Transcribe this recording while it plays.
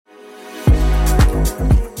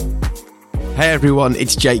Hey everyone,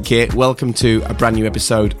 it's Jake here. Welcome to a brand new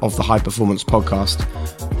episode of the High Performance Podcast.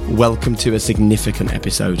 Welcome to a significant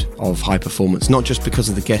episode of High Performance, not just because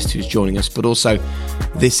of the guest who's joining us, but also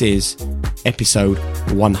this is episode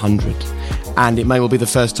 100. And it may well be the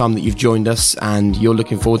first time that you've joined us and you're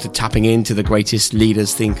looking forward to tapping into the greatest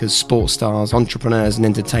leaders, thinkers, sports stars, entrepreneurs and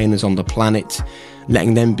entertainers on the planet,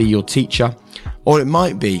 letting them be your teacher. Or it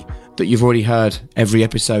might be that you've already heard every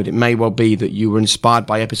episode. It may well be that you were inspired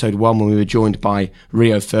by episode 1 when we were joined by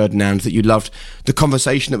Rio Ferdinand, that you loved the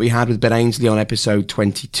conversation that we had with Ben Ainsley on episode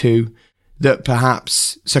 22, that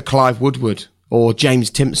perhaps Sir Clive Woodward or James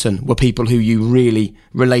Timpson were people who you really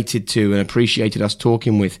related to and appreciated us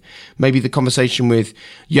talking with. Maybe the conversation with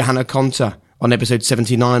Johanna Konta on episode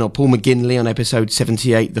 79 or Paul McGinley on episode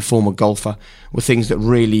 78, the former golfer, were things that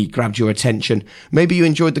really grabbed your attention. Maybe you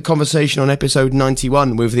enjoyed the conversation on episode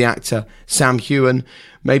 91 with the actor Sam Heughan.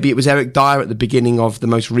 Maybe it was Eric Dyer at the beginning of the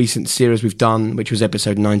most recent series we've done, which was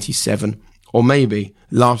episode 97. Or maybe,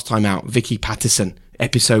 last time out, Vicky Patterson,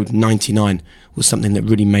 episode 99, was something that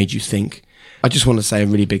really made you think. I just want to say a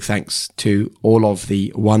really big thanks to all of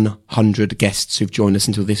the 100 guests who've joined us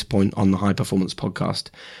until this point on the High Performance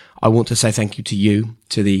Podcast. I want to say thank you to you,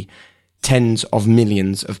 to the tens of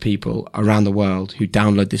millions of people around the world who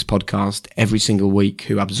download this podcast every single week,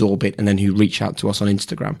 who absorb it, and then who reach out to us on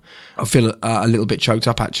Instagram. I feel a little bit choked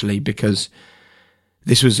up, actually, because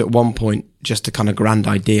this was at one point just a kind of grand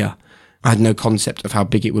idea. I had no concept of how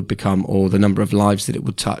big it would become or the number of lives that it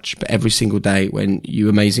would touch. But every single day when you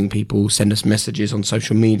amazing people send us messages on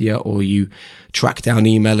social media, or you track down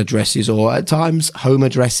email addresses or at times home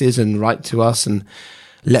addresses and write to us and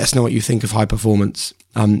let us know what you think of High Performance,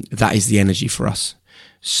 that is the energy for us.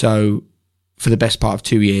 So for the best part of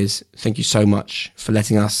 2 years, thank you so much for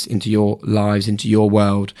letting us into your lives, into your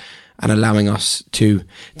world, and allowing us to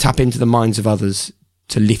tap into the minds of others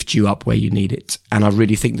to lift you up where you need it. And I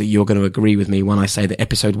really think that you're going to agree with me when I say that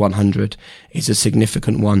episode 100 is a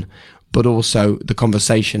significant one, but also the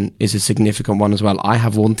conversation is a significant one as well. I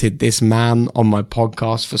have wanted this man on my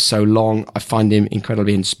podcast for so long. I find him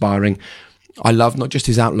incredibly inspiring. I love not just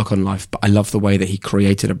his outlook on life, but I love the way that he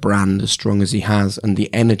created a brand as strong as he has, and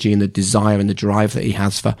the energy and the desire and the drive that he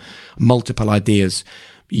has for multiple ideas,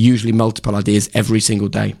 usually multiple ideas every single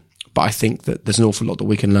day. But I think that there's an awful lot that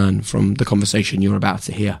we can learn from the conversation you're about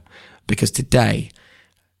to hear, because today,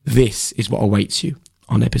 this is what awaits you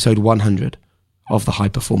on episode 100 of the High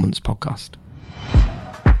Performance Podcast.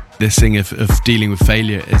 This thing of dealing with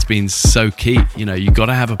failure has been so key. You know, you got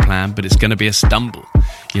to have a plan, but it's going to be a stumble,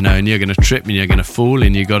 you know, and you're going to trip and you're going to fall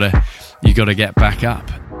and you got to get back up.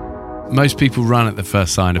 Most people run at the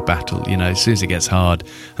first sign of battle, you know, as soon as it gets hard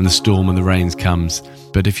and the storm and the rains comes.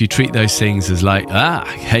 But if you treat those things as like,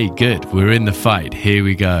 hey, good, we're in the fight, here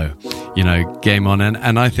we go, you know, game on.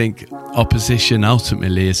 And I think opposition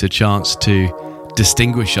ultimately is a chance to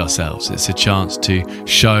distinguish ourselves. It's a chance to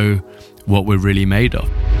show what we're really made of.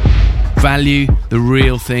 Value the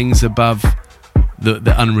real things above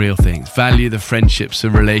the unreal things. Value the friendships,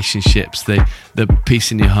 the relationships, the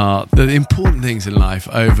peace in your heart, the important things in life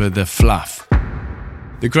over the fluff.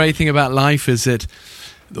 The great thing about life is that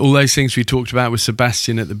all those things we talked about with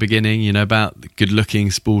Sebastian at the beginning, you know, about the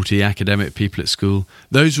good-looking, sporty, academic people at school,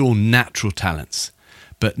 those are all natural talents.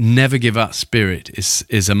 But never give up spirit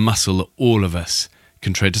is a muscle that all of us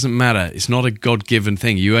can train. It doesn't matter. It's not a God-given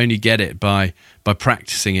thing. You only get it by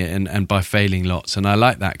practicing it and by failing lots. And I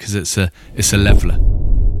like that because it's a leveler.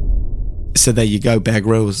 So there you go, Bear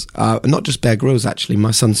Grylls. Not just Bear Grylls, actually. My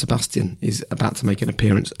son Sebastian is about to make an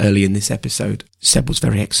appearance early in this episode. Seb was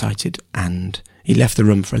very excited and he left the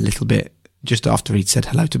room for a little bit just after he'd said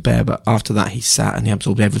hello to Bear. But after that, he sat and he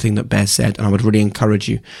absorbed everything that Bear said. And I would really encourage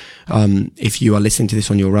you, if you are listening to this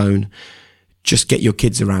on your own, just get your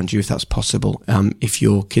kids around you if that's possible. If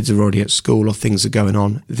your kids are already at school or things are going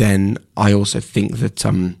on, then I also think that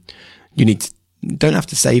you don't have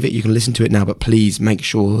to save it. You can listen to it now, but please make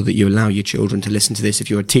sure that you allow your children to listen to this. If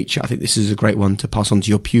you're a teacher, I think this is a great one to pass on to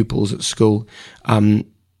your pupils at school. And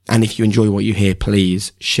if you enjoy what you hear,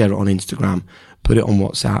 please share it on Instagram, put it on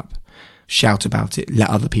WhatsApp, shout about it, let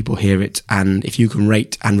other people hear it. And if you can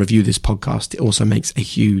rate and review this podcast, it also makes a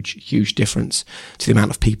huge, huge difference to the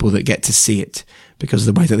amount of people that get to see it because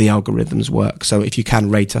of the way that the algorithms work. So if you can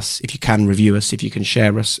rate us, if you can review us, if you can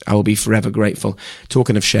share us, I will be forever grateful.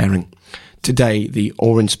 Talking of sharing, today, the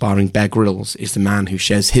awe-inspiring Bear Grylls is the man who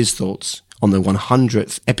shares his thoughts on the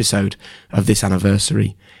 100th episode of this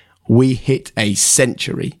anniversary. We hit a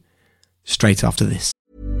century straight after this.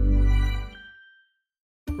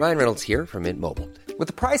 Ryan Reynolds here from Mint Mobile. With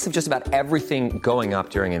the price of just about everything going up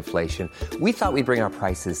during inflation, we thought we'd bring our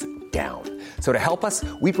prices down. So to help us,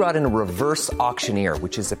 we brought in a reverse auctioneer,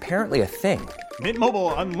 which is apparently a thing. Mint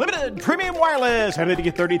Mobile Unlimited Premium Wireless. How to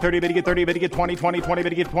get 30, 30, bit to get 30, bit to get 20, 20, 20, bit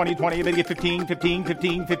to get 20, 20, bit to get 15, 15,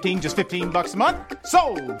 15, 15, just $15 a month?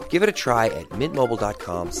 Sold! Give it a try at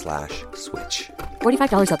mintmobile.com/switch.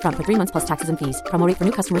 $45 up front for 3 months plus taxes and fees. Promo rate for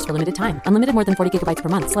new customers for limited time. Unlimited more than 40 gigabytes per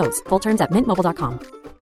month. Slows full terms at mintmobile.com.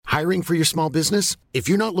 Hiring for your small business? If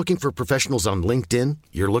you're not looking for professionals on LinkedIn,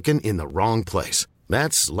 you're looking in the wrong place.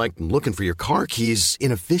 That's like looking for your car keys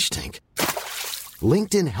in a fish tank.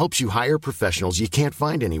 LinkedIn helps you hire professionals you can't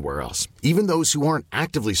find anywhere else, even those who aren't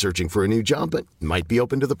actively searching for a new job but might be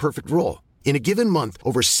open to the perfect role. In a given month,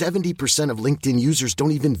 over 70% of LinkedIn users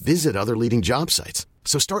don't even visit other leading job sites.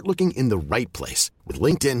 So start looking in the right place. With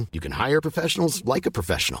LinkedIn, you can hire professionals like a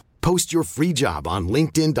professional. Post your free job on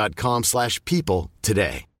linkedin.com/people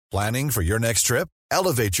today. Planning for your next trip?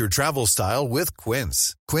 Elevate your travel style with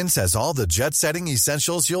Quince. Quince has all the jet-setting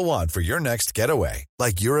essentials you'll want for your next getaway,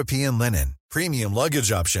 like European linen, premium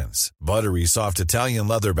luggage options, buttery soft Italian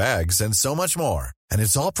leather bags, and so much more. And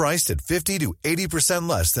it's all priced at 50 to 80%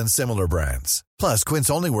 less than similar brands. Plus, Quince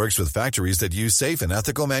only works with factories that use safe and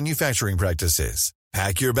ethical manufacturing practices.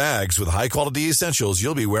 Pack your bags with high-quality essentials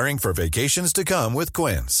you'll be wearing for vacations to come with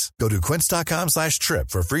Quince. Go to quince.com/trip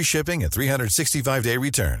for free shipping and 365-day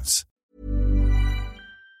returns.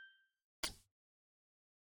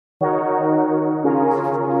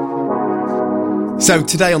 So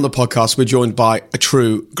today on the podcast, we're joined by a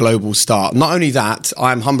true global star. Not only that,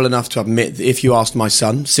 I am humble enough to admit that if you asked my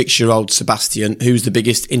son, 6-year-old Sebastian, who's the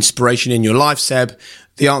biggest inspiration in your life, Seb,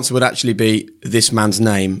 the answer would actually be this man's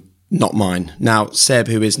name, not mine. Now, Seb,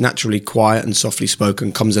 who is naturally quiet and softly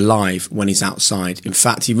spoken, comes alive when he's outside. In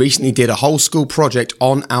fact, he recently did a whole school project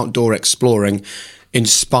on outdoor exploring,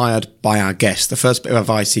 inspired by our guest. The first bit of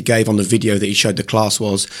advice he gave on the video that he showed the class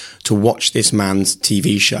was to watch this man's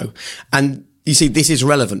TV show. And you see, this is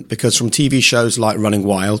relevant because from TV shows like Running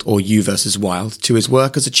Wild or You vs. Wild to his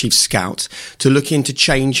work as a chief scout, to looking to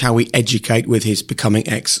change how we educate with his Becoming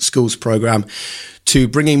X schools program, to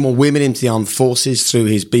bringing more women into the armed forces through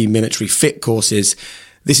his Be Military Fit courses,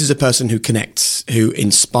 this is a person who connects, who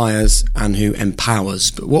inspires and who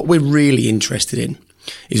empowers. But what we're really interested in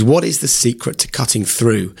is what is the secret to cutting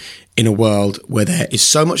through in a world where there is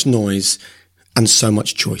so much noise and so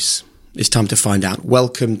much choice. It's time to find out.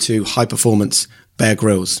 Welcome to High Performance, Bear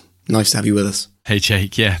Grylls. Nice to have you with us. Hey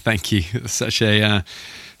Jake, yeah, thank you. Such a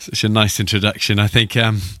nice introduction. I think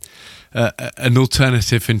an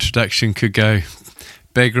alternative introduction could go: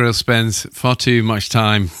 Bear Grylls spends far too much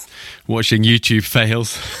time watching YouTube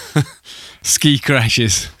fails, ski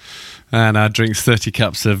crashes, and drinks 30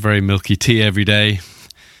 cups of very milky tea every day,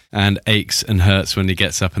 and aches and hurts when he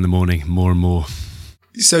gets up in the morning more and more.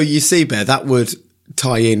 So you see, Bear, that would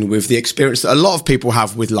tie in with the experience that a lot of people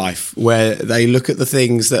have with life, where they look at the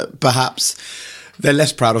things that perhaps they're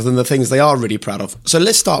less proud of than the things they are really proud of. So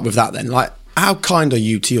let's start with that then. Like, how kind are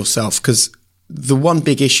you to yourself? Because the one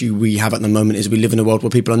big issue we have at the moment is we live in a world where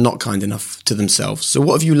people are not kind enough to themselves. So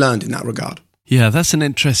what have you learned in that regard? Yeah, that's an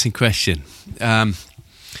interesting question.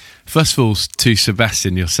 First of all, to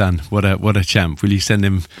Sebastian, your son, what a champ. Will you send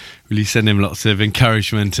him lots of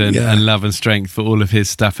encouragement and love and strength for all of his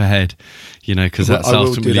stuff ahead? You know, because that's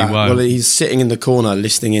ultimately why. Well, he's sitting in the corner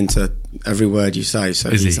listening into every word you say. So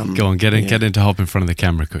is he? Go on, get in to hop in front of the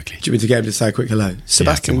camera quickly. Do you want me to get him to say a quick hello?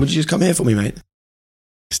 Sebastian, would you just come here for me, mate?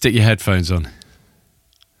 Stick your headphones on.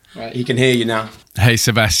 Right, he can hear you now. Hey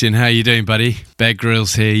Sebastian, how you doing, buddy? Bear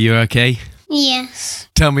Grylls here. You okay? Yes.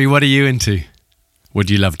 Tell me, what are you into? What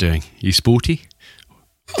do you love doing? You sporty?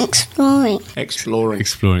 Exploring.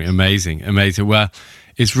 Amazing. Well,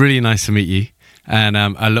 it's really nice to meet you. And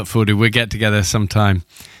I look forward to, we'll get together sometime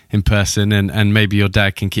in person and maybe your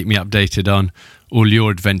dad can keep me updated on all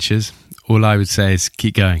your adventures. All I would say is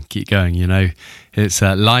keep going. You know, it's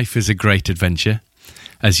life is a great adventure,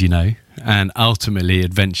 as you know. And ultimately,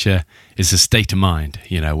 adventure is a state of mind.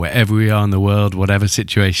 You know, wherever we are in the world, whatever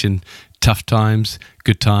situation, tough times,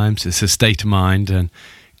 good times, it's a state of mind, and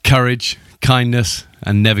courage, kindness,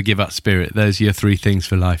 and never give up spirit. Those are your 3 things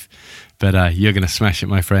for life. But you're going to smash it,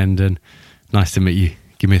 my friend, and nice to meet you.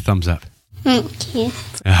 Give me a thumbs up. Thank you.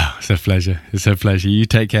 Oh, it's a pleasure. You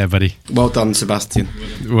take care, buddy. Well done, Sebastian.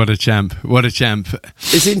 What a champ.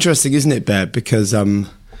 It's interesting, isn't it, Bear? Because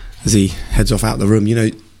as he heads off out the room, you know,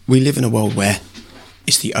 we live in a world where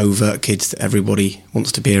it's the overt kids that everybody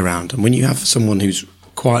wants to be around. And when you have someone who's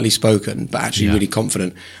quietly spoken but actually really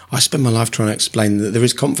confident, I spend my life trying to explain that there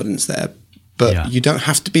is confidence there, but you don't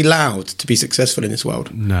have to be loud to be successful in this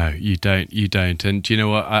world. No, you don't. And do you know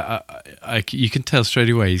what, I you can tell straight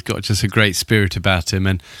away he's got just a great spirit about him,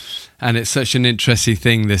 and And it's such an interesting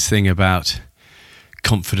thing, this thing about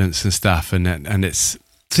confidence and stuff, and it's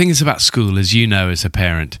things about school, as you know, as a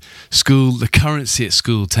parent. School, the currency at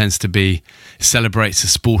school tends to be celebrates the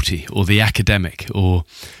sporty or the academic or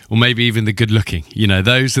maybe even the good looking. You know,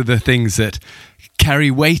 those are the things that carry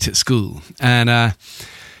weight at school. And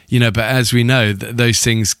but as we know, those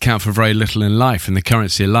things count for very little in life, and the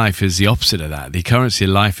currency of life is the opposite of that. The currency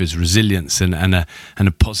of life is resilience and a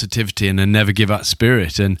positivity and a never give up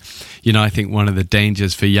spirit. And I think one of the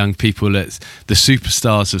dangers for young people is the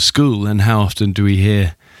superstars of school, and how often do we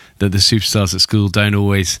hear that the superstars at school don't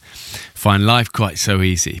always find life quite so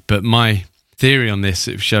easy. But my theory on this,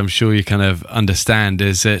 which I'm sure you kind of understand,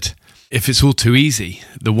 is that if it's all too easy,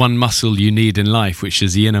 the one muscle you need in life, which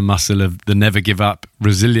is the inner muscle of the never give up,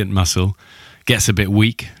 resilient muscle, gets a bit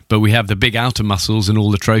weak. But we have the big outer muscles and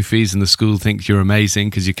all the trophies, and the school thinks you're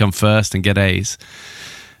amazing because you come first and get A's.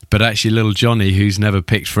 But actually little Johnny, who's never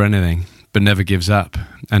picked for anything, but never gives up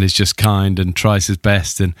and is just kind and tries his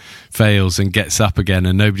best and fails and gets up again,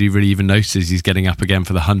 and nobody really even notices he's getting up again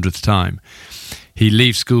for the 100th time. He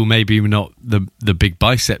leaves school maybe not the big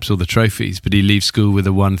biceps or the trophies, but he leaves school with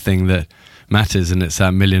the one thing that matters, and it's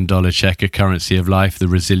that $1 million check, a currency of life, the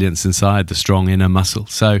resilience inside, the strong inner muscle.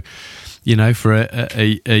 So, for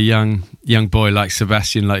a young boy like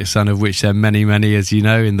Sebastian, like your son, of which there are many, many, as you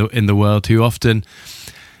know, in the world, who often,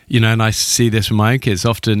 and I see this with my own kids,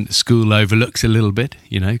 often school overlooks a little bit,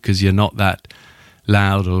 because you're not that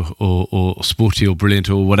loud or sporty or brilliant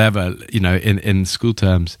or whatever, in school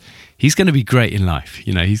terms. He's going to be great in life.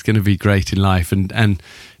 He's going to be great in life and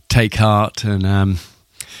take heart, and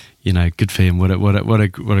good for him. What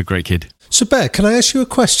a great kid. So, Bear, can I ask you a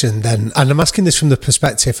question then? And I'm asking this from the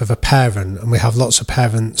perspective of a parent, and we have lots of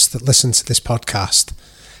parents that listen to this podcast.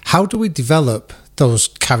 How do we develop those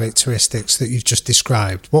characteristics that you've just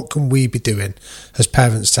described? What can we be doing as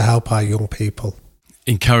parents to help our young people?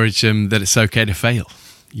 Encourage them that it's okay to fail,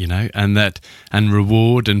 and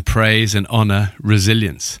reward and praise and honour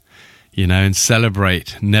resilience, and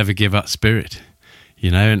celebrate never give up spirit,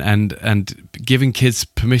 and giving kids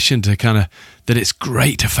permission to kind of, that it's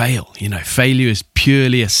great to fail. Failure is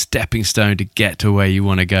purely a stepping stone to get to where you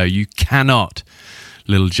want to go. You cannot,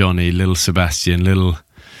 little Johnny, little Sebastian, little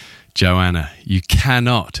Joanna, you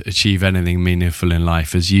cannot achieve anything meaningful in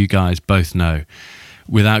life, as you guys both know,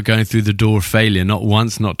 without going through the door of failure, not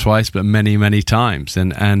once, not twice, but many, many times.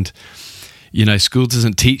 And school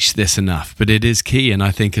doesn't teach this enough, but it is key. And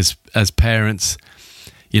I think as parents,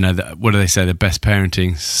 what do they say? The best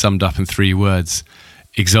parenting summed up in 3 words: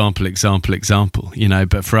 example, example, example.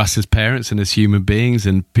 But for us as parents and as human beings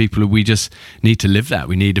and people, we just need to live that.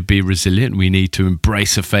 We need to be resilient. We need to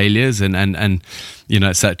embrace our failures. And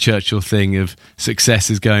it's that Churchill thing of success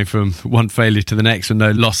is going from one failure to the next with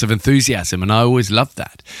no loss of enthusiasm. And I always love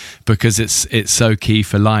that because it's so key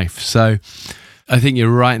for life. So I think you're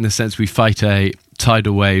right in the sense we fight a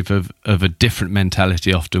tidal wave of a different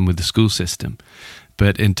mentality often with the school system.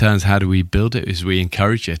 But in terms of how do we build it, is we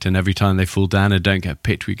encourage it. And every time they fall down and don't get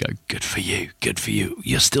picked, we go, good for you, good for you.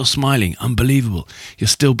 You're still smiling, unbelievable. You're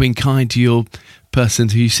still being kind to your person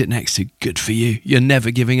who you sit next to, good for you. You're never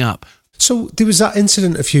giving up. So there was that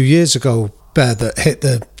incident a few years ago, Bear, that hit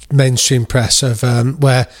the mainstream press of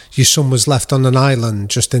where your son was left on an island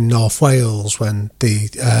just in North Wales when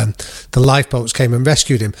the lifeboats came and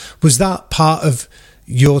rescued him. Was that part of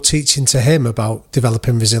your teaching to him about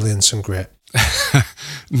developing resilience and grit?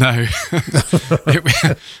 No,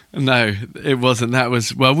 it wasn't. That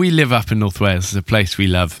was, well, we live up in North Wales. It's a place we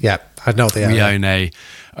love. Yeah, I know the area. We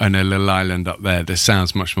own a little island up there that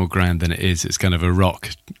sounds much more grand than it is. It's kind of a rock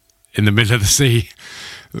in the middle of the sea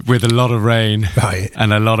with a lot of rain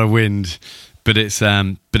and a lot of wind. But it's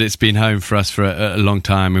been home for us for a long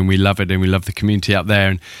time, and we love it, and we love the community up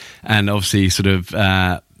there, and obviously sort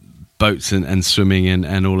of boats and swimming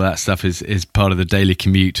and all that stuff is part of the daily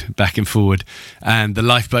commute back and forward. And the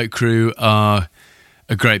lifeboat crew are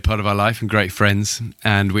a great part of our life and great friends,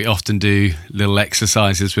 and we often do little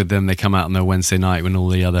exercises with them. They come out on their Wednesday night when all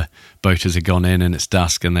the other boaters have gone in and it's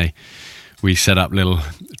dusk, and we set up little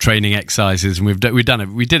training exercises, and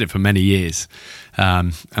we did it for many years.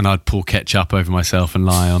 And I'd pour ketchup over myself and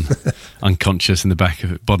lie on unconscious in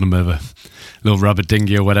the bottom of a little rubber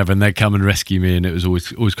dinghy or whatever, and they'd come and rescue me, and it was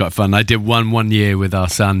always quite fun. I did one year with our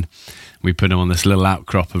son. We put him on this little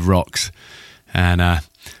outcrop of rocks, and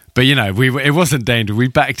but it wasn't dangerous. We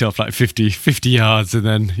backed off like 50 yards, and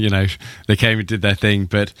then they came and did their thing.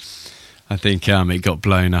 But I think it got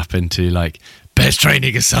blown up into like, Bear's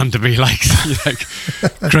training his son to be like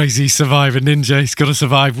crazy survivor ninja. He's got to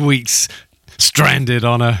survive weeks stranded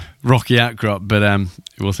on a rocky outcrop, but it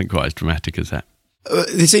wasn't quite as dramatic as that.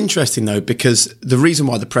 It's interesting, though, because the reason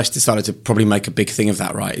why the press decided to probably make a big thing of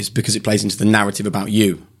that, right, is because it plays into the narrative about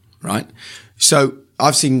you, right? So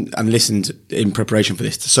I've seen and listened in preparation for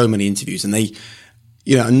this to so many interviews, and they,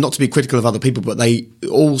 and not to be critical of other people, but they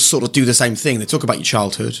all sort of do the same thing. They talk about your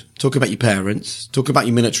childhood, talk about your parents, talk about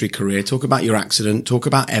your military career, talk about your accident, talk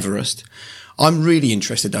about Everest. I'm really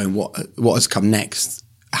interested, though, in what has come next,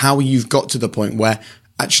 how you've got to the point where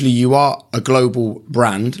actually you are a global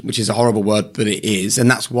brand, which is a horrible word, but it is.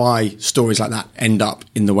 And that's why stories like that end up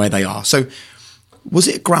in the way they are. So was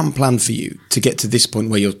it a grand plan for you to get to this point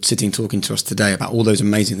where you're sitting talking to us today about all those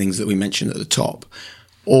amazing things that we mentioned at the top?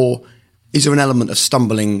 Or is there an element of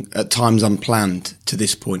stumbling at times unplanned to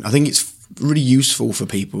this point? I think it's really useful for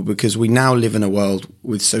people because we now live in a world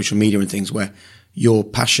with social media and things where your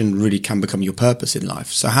passion really can become your purpose in life.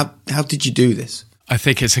 So how did you do this? I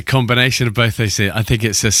think it's a combination of both those things. I think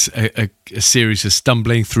it's a series of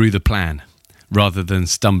stumbling through the plan rather than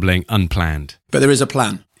stumbling unplanned. But there is a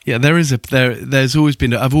plan. Yeah, there's always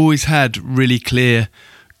been. I've always had really clear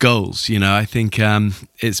goals. I think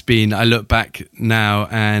it's been. I look back now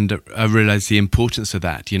and I realise the importance of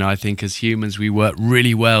that. I think as humans we work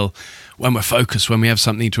really well when we're focused, when we have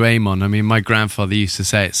something to aim on. I mean, my grandfather used to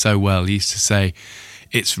say it so well. He used to say,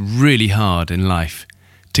 "It's really hard in life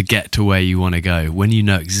to get to where you want to go. When you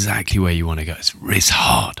know exactly where you want to go, it's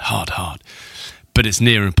hard. But it's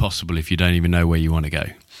near impossible if you don't even know where you want to go."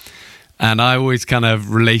 And I always kind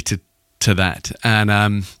of related to that.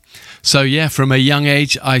 And so, yeah, from a young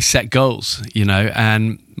age, I set goals,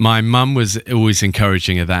 and my mum was always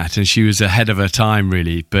encouraging of that. And she was ahead of her time,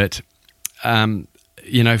 really. But, from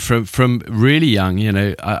really young,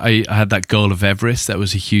 I had that goal of Everest. That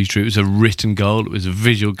was a huge dream. It was a written goal. It was a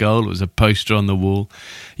visual goal. It was a poster on the wall,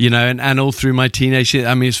 and all through my teenage years.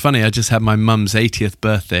 I mean, it's funny. I just had my mum's 80th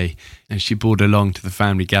birthday and she brought along to the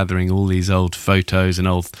family gathering all these old photos and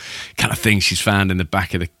old kind of things she's found in the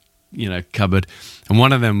back of the, cupboard. And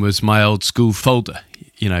one of them was my old school folder,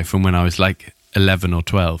 from when I was like 11 or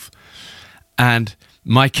 12. And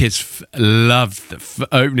my kids loved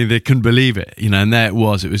opening, they couldn't believe it, and there it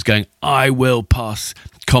was going, "I will pass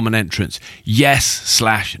common entrance,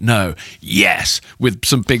 yes/no, yes," with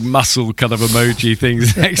some big muscle kind of emoji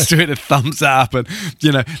things next to it, a thumbs up, and,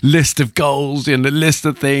 list of goals and a list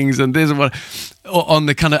of things, and this and what, on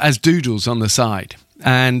the kind of as doodles on the side.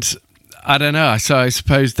 And I don't know, so I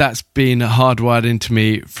suppose that's been hardwired into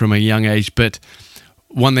me from a young age. But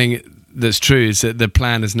one thing that's true is that the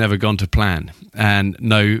plan has never gone to plan, and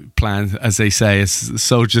no plan, as they say, as the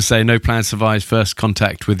soldiers say, no plan survives first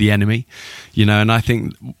contact with the enemy, and I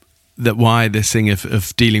think that why this thing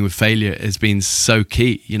of dealing with failure has been so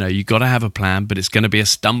key. You got to have a plan, but it's going to be a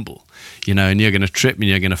stumble, and you're going to trip and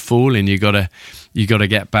you're going to fall, and you got to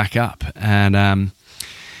get back up. And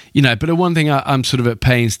but the one thing I'm sort of at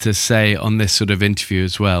pains to say on this sort of interview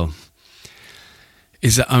as well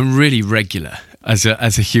is that I'm really regular. As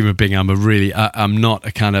a human being, I'm not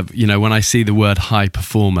a kind of, when I see the word high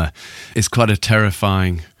performer, it's quite a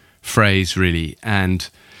terrifying phrase, really, and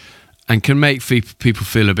can make people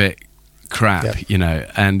feel a bit crap,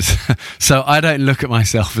 and so I don't look at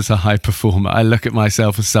myself as a high performer. I look at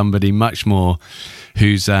myself as somebody much more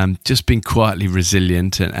who's just been quietly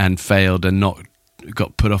resilient and failed and not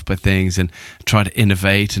got put off by things, and try to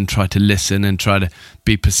innovate and try to listen and try to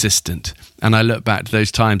be persistent. And I look back to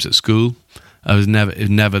those times at school. I was never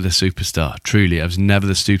the superstar. Truly, I was never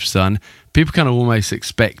the superstar. And people kind of almost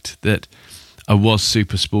expect that I was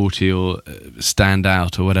super sporty or stand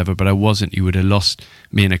out or whatever, but I wasn't. You would have lost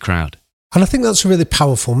me in a crowd. And I think that's a really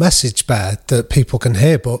powerful message, Bear, that people can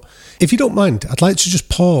hear. But if you don't mind, I'd like to just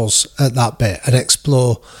pause at that bit and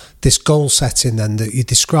explore this goal setting then that you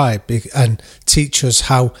describe, and teach us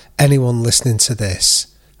how anyone listening to this,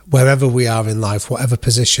 wherever we are in life, whatever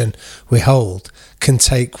position we hold, can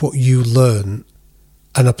take what you learn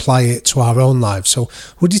and apply it to our own lives. So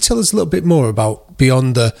would you tell us a little bit more about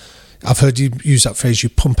beyond I've heard you use that phrase, you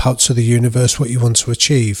pump out to the universe what you want to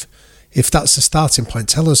achieve. If that's the starting point,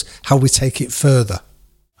 tell us how we take it further.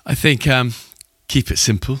 I think keep it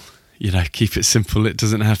simple. Keep it simple. It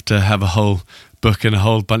doesn't have to have a whole book and a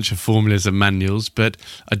whole bunch of formulas and manuals, but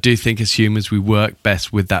I do think as humans we work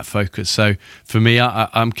best with that focus. So for me,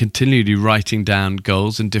 I'm continually writing down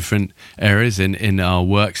goals in different areas in our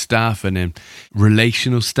work stuff and in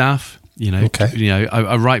relational stuff.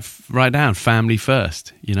 I write down family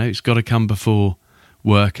first. It's got to come before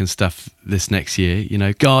work and stuff this next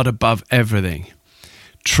year. Guard above everything.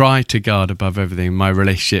 Try to guard above everything my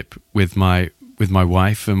relationship with my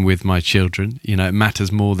wife and with my children. It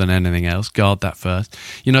matters more than anything else. Guard that first.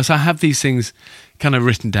 So I have these things kind of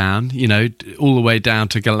written down, you know, all the way down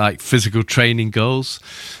to like physical training goals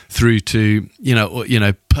through to, you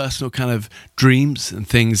know, personal kind of dreams and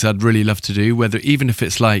things I'd really love to do, whether even if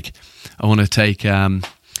it's like I want to take,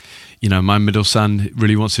 you know, my middle son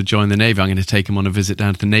really wants to join the Navy. I'm going to take him on a visit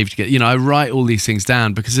down to the Navy to get, you know, I write all these things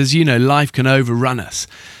down because, as you know, life can overrun us.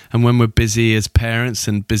 And when we're busy as parents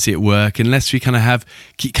and busy at work, unless we kind of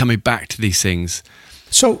keep coming back to these things,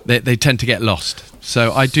 so they tend to get lost.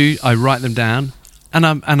 So I write them down and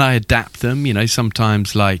I adapt them. You know,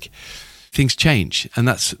 sometimes like things change, and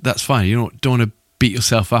that's fine. You don't want to beat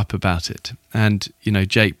yourself up about it. And, you know,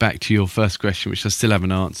 Jake, back to your first question, which I still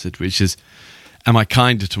haven't answered, which is, am I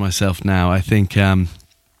kinder to myself now? I think, I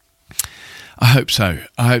hope so.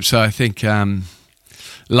 I think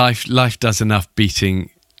life does enough beating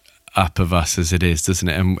up of us as it is, doesn't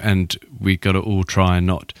it? And we've got to all try and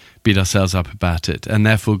not beat ourselves up about it. And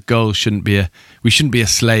therefore, goals we shouldn't be a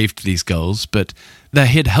slave to these goals, but they're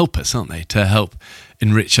here to help us, aren't they? To help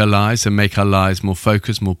enrich our lives and make our lives more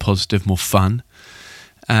focused, more positive, more fun.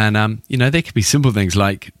 And, you know, they could be simple things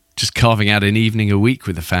like just carving out an evening a week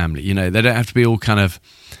with the family. You know, they don't have to be all kind of,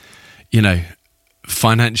 you know,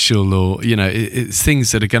 financial or, you know, it's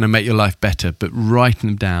things that are going to make your life better, but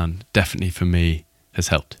writing them down definitely for me has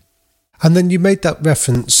helped. And then you made that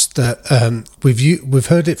reference that we've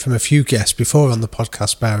heard it from a few guests before on the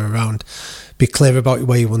podcast, Bear, around be clear about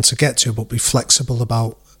where you want to get to, but be flexible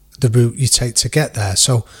about the route you take to get there.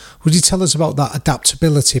 So would you tell us about that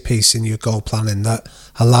adaptability piece in your goal planning that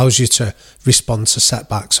allows you to respond to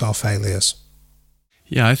setbacks or failures?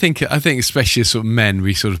 Yeah, I think especially as sort of men,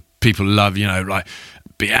 people love, you know, like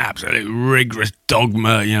be absolute rigorous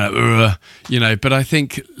dogma, you know, but I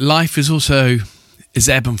think life is also is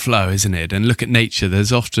ebb and flow, isn't it? And look at nature.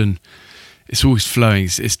 There's often, it's always flowing,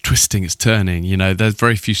 it's twisting, it's turning. You know, there's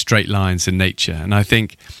very few straight lines in nature. And I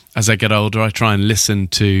think as I get older, I try and listen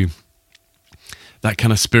to that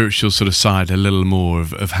kind of spiritual sort of side a little more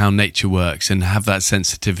of how nature works and have that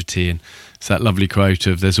sensitivity. And it's that lovely quote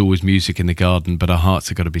of there's always music in the garden, but our hearts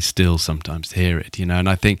have got to be still sometimes to hear it, you know. And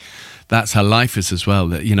I think that's how life is as well,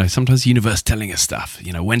 that, you know, sometimes the universe telling us stuff,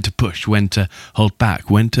 you know, when to push, when to hold back,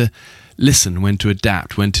 when to listen, when to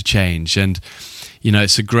adapt, when to change. And, you know,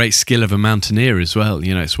 it's a great skill of a mountaineer as well.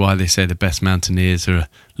 You know, it's why they say the best mountaineers are a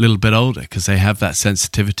little bit older, because they have that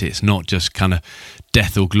sensitivity. It's not just kind of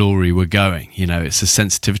death or glory, we're going. You know, it's a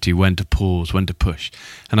sensitivity when to pause, when to push.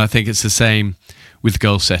 And I think it's the same with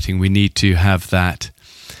goal setting. We need to have that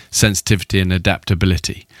sensitivity and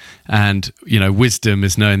adaptability. And, you know, wisdom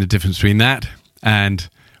is knowing the difference between that and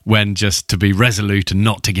when just to be resolute and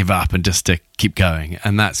not to give up and just to keep going.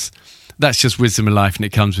 And that's just wisdom in life, and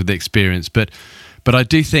it comes with the experience. But I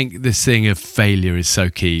do think this thing of failure is so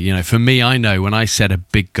key. You know, for me, I know when I set a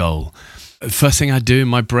big goal, the first thing I do in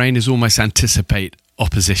my brain is almost anticipate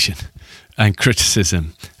opposition and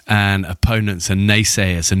criticism and opponents and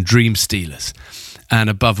naysayers and dream stealers, and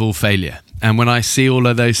above all, failure. And when I see all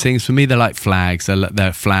of those things, for me, they're like flags.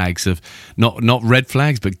 They're flags of not red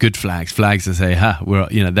flags, but good flags. Flags that say,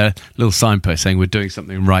 they're little signposts saying we're doing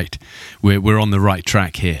something right. We're on the right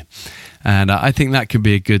track here. And I think that could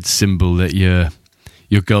be a good symbol that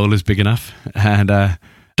your goal is big enough. And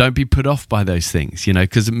don't be put off by those things, you know,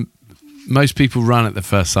 because most people run at the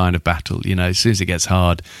first sign of battle, you know, as soon as it gets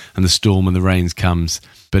hard and the storm and the rains comes.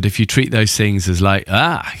 But if you treat those things as like,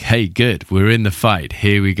 hey, good, we're in the fight,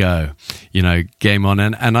 here we go, you know, game on.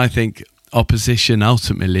 And I think opposition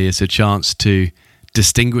ultimately is a chance to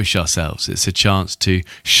distinguish ourselves. It's a chance to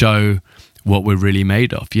show what we're really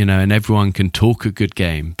made of, you know, and everyone can talk a good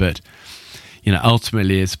game, but, you know,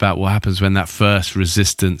 ultimately it's about what happens when that first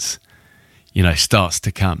resistance, you know, starts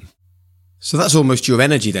to come. So that's almost your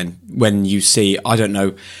energy then, when you see, I don't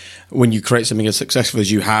know, when you create something as successful as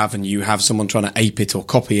you have and you have someone trying to ape it or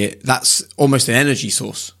copy it, that's almost an energy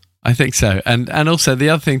source. I think so. And also the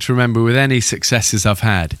other thing to remember with any successes I've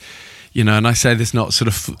had, you know, and I say this not sort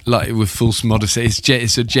of like with false modesty,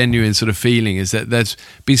 it's a genuine sort of feeling, is that there's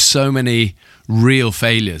been so many real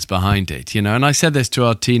failures behind it, you know. And I said this to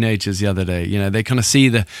our teenagers the other day, you know, they kind of see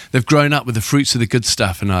they've grown up with the fruits of the good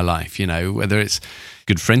stuff in our life, you know, whether it's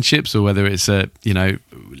good friendships or whether it's you know,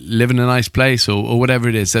 live in a nice place or whatever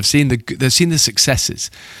it is. They've seen the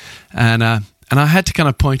successes, and I had to kind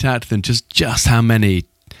of point out to them just how many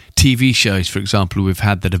TV shows, for example, we've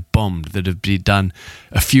had that have bombed, that have been done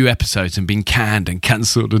a few episodes and been canned and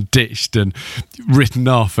cancelled and ditched and written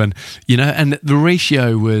off, and, you know, and the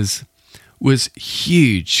ratio was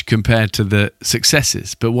huge compared to the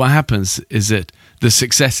successes. But what happens is that the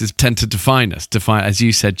successes tend to define us, as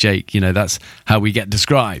you said, Jake, you know, that's how we get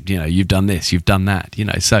described. You know, you've done this, you've done that, you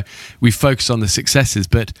know, so we focus on the successes,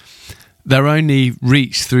 but they're only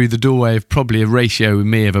reached through the doorway of probably a ratio with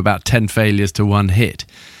me of about 10 failures to 1 hit.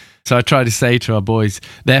 So I try to say to our boys,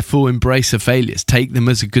 therefore embrace the failures. Take them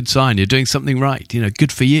as a good sign. You're doing something right.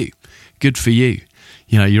 Good for you. Good for you.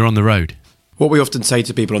 You're on the road. What we often say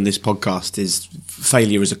to people on this podcast is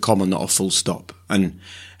failure is a comma, not a full stop. And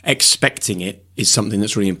expecting it is something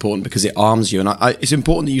that's really important because it arms you. And it's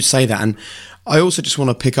important that you say that. And I also just want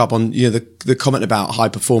to pick up on the comment about high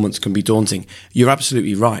performance can be daunting. You're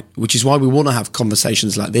absolutely right, which is why we want to have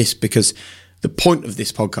conversations like this, because the point of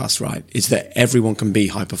this podcast, right, is that everyone can be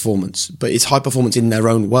high performance, but it's high performance in their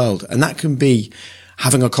own world. And that can be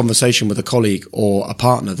having a conversation with a colleague or a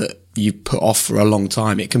partner that you put off for a long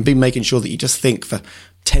time. It can be making sure that you just think for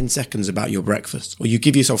 10 seconds about your breakfast, or you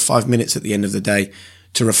give yourself 5 minutes at the end of the day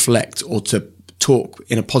to reflect or to talk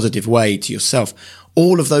in a positive way to yourself.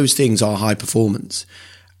 All of those things are high performance.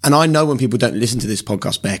 And I know when people don't listen to this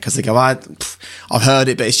podcast, Bear, because they go, I've heard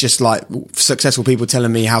it, but it's just like successful people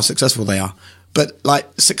telling me how successful they are. But like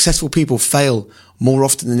successful people fail more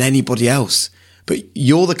often than anybody else. But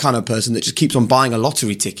you're the kind of person that just keeps on buying a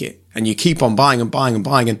lottery ticket, and you keep on buying and buying and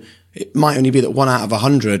buying. And it might only be that 1 out of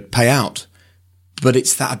 100 pay out. But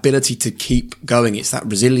it's that ability to keep going. It's that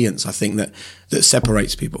resilience, I think, that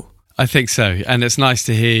separates people. I think so. And it's nice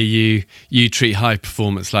to hear you treat high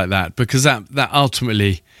performance like that, because that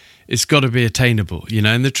ultimately, it's got to be attainable,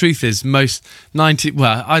 And the truth is I'd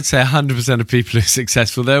say 100% of people who are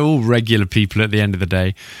successful, they're all regular people at the end of the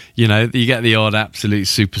day. You get the odd absolute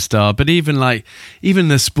superstar, but even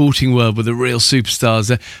the sporting world with the real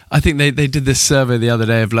superstars, I think they did this survey the other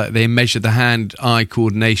day of they measured the hand-eye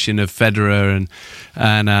coordination of Federer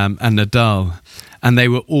and Nadal, and they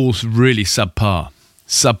were all really subpar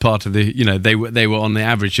to the, they were on the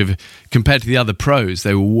average of, compared to the other pros,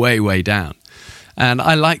 they were way, way down. And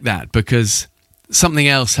I like that, because something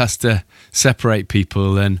else has to separate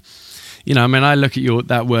people. And, I look at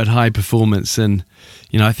that word high performance, and,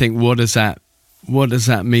 I think, what does that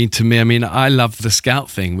mean to me? I love the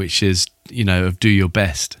Scout thing, which is, of do your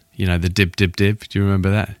best, the dib, dib, dib. Do you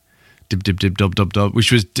remember that? Dib, dib, dib, dob, dob, dob,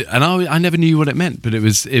 which was, and I never knew what it meant, but it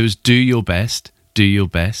was do your best.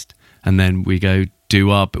 And then we go,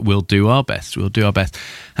 we'll do our best.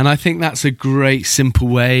 And I think that's a great, simple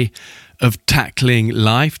way of tackling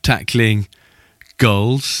life, tackling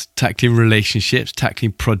goals, tackling relationships,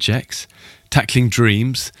 tackling projects, tackling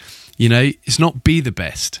dreams. It's not be the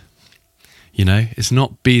best. It's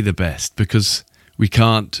not be the best, because we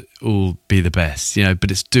can't all be the best,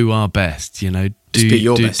 but it's do our best, do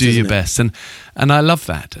your best. And I love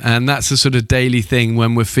that. And that's a sort of daily thing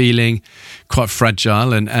when we're feeling quite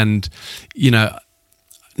fragile and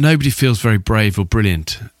nobody feels very brave or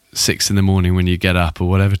brilliant 6 a.m. when you get up, or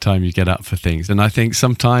whatever time you get up for things. And I think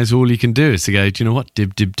sometimes all you can do is to go, do you know what?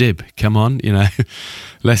 Dib, dib, dib. Come on,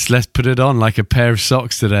 let's put it on like a pair of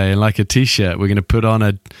socks today and like a t-shirt. We're going to put on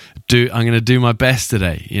I'm going to do my best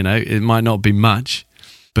today. It might not be much,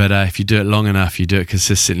 but if you do it long enough, you do it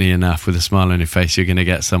consistently enough with a smile on your face, you're going to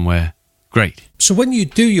get somewhere great. So when you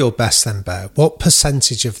do your best then, Bear, what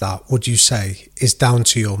percentage of that would you say is down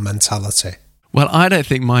to your mentality? Well, I don't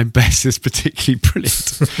think my best is particularly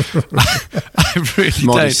brilliant. I really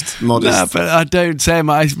modest. No, but I don't say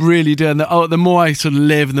I really do. And the more I sort of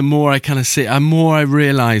live, and the more I kind of see, the more I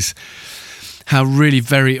realise how really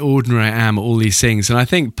very ordinary I am at all these things. And I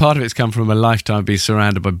think part of it's come from a lifetime of being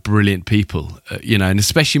surrounded by brilliant people, and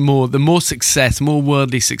especially the more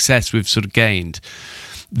worldly success we've sort of gained,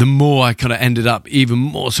 the more I kind of ended up even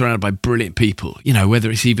more surrounded by brilliant people, whether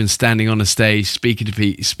it's even standing on a stage,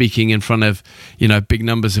 speaking in front of, big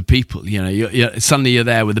numbers of people, suddenly you're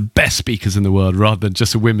there with the best speakers in the world rather than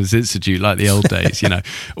just a women's institute like the old days,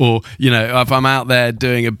 or, if I'm out there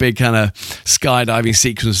doing a big kind of skydiving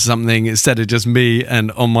sequence or something, instead of just me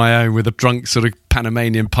and on my own with a drunk sort of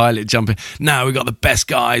Panamanian pilot jumping, now we've got the best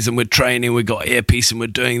guys and we're training, we've got earpiece and we're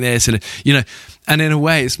doing this. And, and in a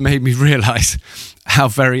way it's made me realise how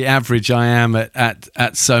very average I am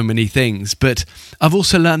at so many things. But I've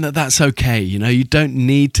also learned that that's okay. You don't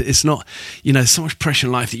need to, it's not, so much pressure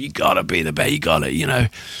in life that you gotta be the best, you gotta,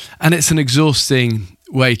 and it's an exhausting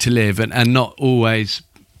way to live and not always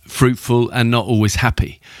fruitful and not always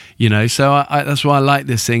happy, so that's why I like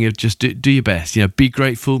this thing of just do your best, be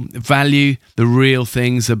grateful, value the real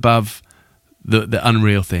things above the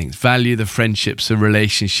unreal things, value the friendships, the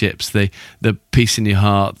relationships, the peace in your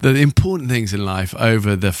heart, the important things in life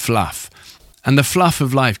over the fluff. And the fluff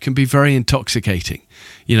of life can be very intoxicating,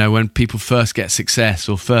 when people first get success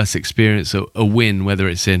or first experience a win, whether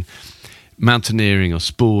it's in mountaineering or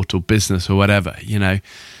sport or business or whatever,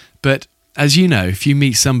 but as if you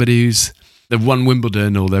meet somebody they've won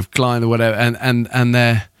Wimbledon or they've climbed or whatever, and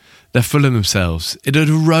they're full of themselves. It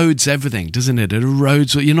erodes everything, doesn't it? It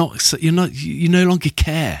erodes. You no longer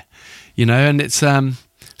care, and it's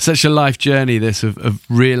such a life journey, this of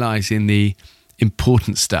realising the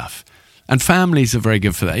important stuff. And families are very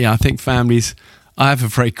good for that. Yeah, I think families, I have a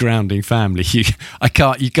very grounding family. You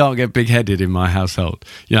can't get big-headed in my household.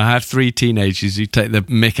 I have 3 teenagers who take the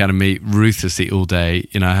mick out of me ruthlessly all day.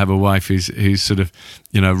 I have a wife who's sort of,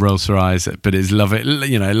 rolls her eyes, but is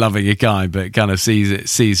loving a guy, but kind of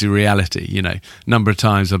sees the reality. Number of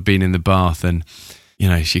times I've been in the bath and,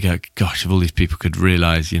 she go, gosh, if all these people could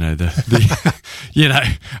realise, as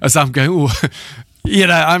I'm going, oh,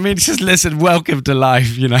 just listen, welcome to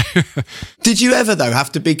life, Did you ever, though,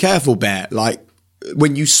 have to be careful, Bear? Like,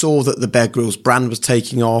 when you saw that the Bear Grylls brand was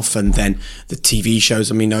taking off and then the TV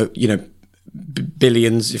shows,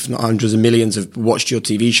 billions, if not hundreds of millions have watched your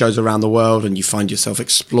TV shows around the world and you find yourself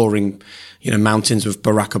exploring, mountains with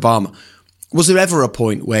Barack Obama. Was there ever a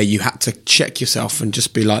point where you had to check yourself and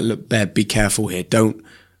just be like, look, Bear, be careful here. Don't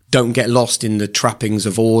get lost in the trappings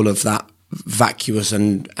of all of that vacuous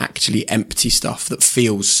and actually empty stuff that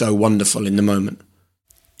feels so wonderful in the moment?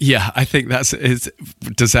 Yeah, I think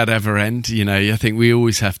does that ever end? I think we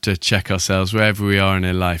always have to check ourselves wherever we are in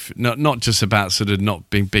our life. Not just about sort of not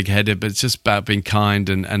being big-headed, but it's just about being kind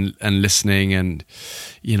and listening and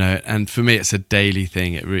for me it's a daily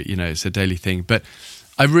thing. It's a daily thing. But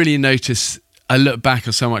I really notice, I look back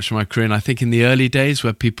on so much of my career, and I think in the early days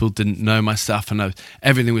where people didn't know my stuff and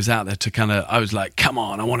everything was out there I was like, come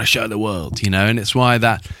on, I want to show the world, and it's why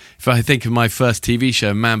that, if I think of my first TV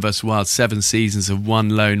show, Man vs. Wild, 7 seasons of one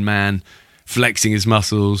lone man flexing his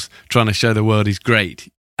muscles, trying to show the world he's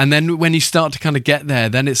great. And then when you start to kind of get there,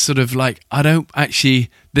 then it's sort of like,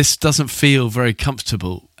 this doesn't feel very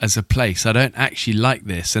comfortable as a place. I don't actually like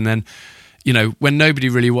this. And then, when nobody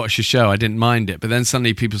really watched the show, I didn't mind it. But then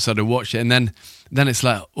suddenly people started watching it. And then it's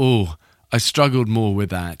like, oh, I struggled more with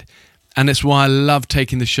that. And it's why I love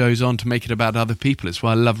taking the shows on to make it about other people. It's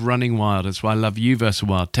why I love Running Wild. It's why I love You vs.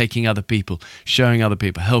 Wild, taking other people, showing other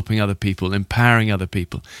people, helping other people, empowering other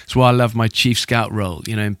people. It's why I love my Chief Scout role,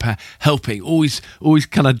 helping, always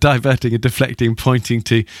kind of diverting and deflecting, pointing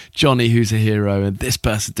to Johnny, who's a hero, and this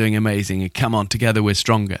person's doing amazing, and come on, together we're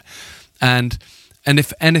stronger. And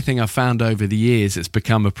if anything, I've found over the years, it's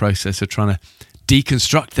become a process of trying to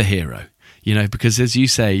deconstruct the hero, because as you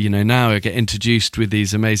say, now I get introduced with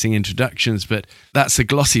these amazing introductions, but that's the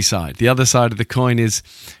glossy side. The other side of the coin is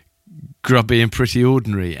grubby and pretty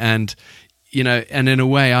ordinary. And, and in a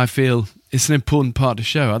way, I feel it's an important part to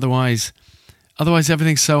show. Otherwise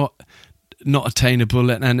everything's so not attainable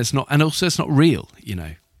and it's not real,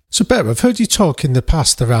 So, Bear, I've heard you talk in the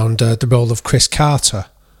past around the role of Chris Carter,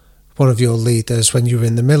 one of your leaders when you were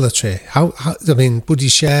in the military. Would you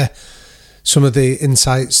share some of the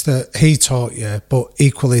insights that he taught you, but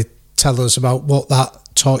equally tell us about what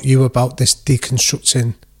that taught you about this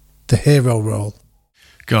deconstructing the hero role?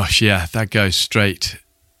 Gosh, yeah, that goes straight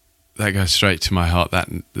to my heart.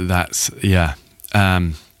 That's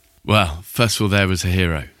well, first of all, there was a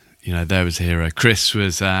hero. There was a hero. Chris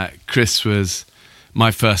was my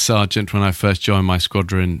first sergeant when I first joined my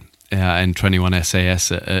squadron in 21 SAS,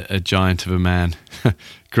 a giant of a man,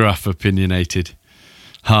 gruff, opinionated,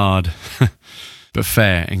 hard, but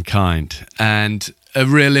fair and kind, and a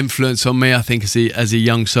real influence on me, I think, as a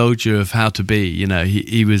young soldier of how to be.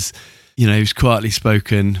 He was quietly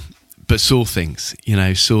spoken, but saw things.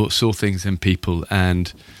 Saw things in people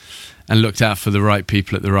and looked out for the right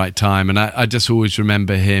people at the right time. And I just always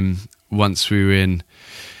remember him. Once we were in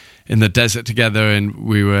the desert together, and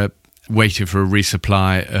we were waiting for a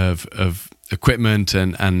resupply of equipment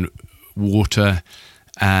and water,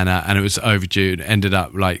 and it was overdue. It ended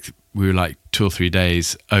up we were 2 or 3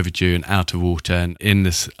 days overdue and out of water, and in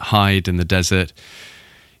this hide in the desert,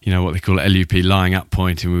 what they call LUP, lying up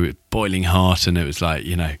point, and we were boiling hot, and it was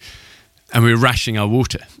and we were rationing our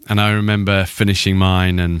water. And I remember finishing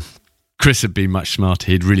mine, and Chris had been much smarter.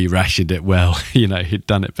 He'd really rationed it well. He'd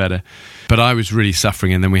done it better. But I was really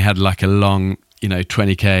suffering, and then we had a long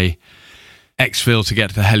 20k exfil to get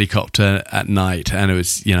to the helicopter at night, and it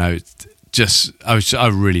was I was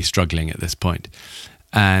really struggling at this point.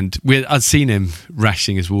 And I'd seen him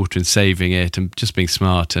rationing his water and saving it and just being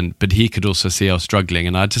smart, but he could also see I was struggling.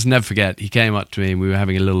 And I just never forget, he came up to me and we were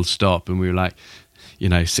having a little stop, and we were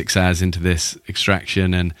 6 hours into this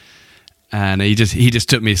extraction, and he just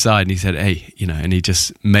took me aside and he said, hey, and he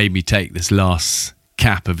just made me take this last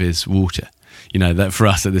cap of his water, that for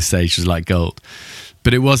us at this stage was like gold.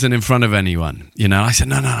 But it wasn't in front of anyone, I said,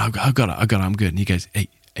 no, I've got it, I'm good. And he goes, hey,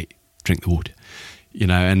 drink the water,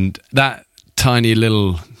 and that tiny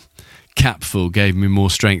little capful gave me more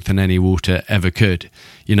strength than any water ever could.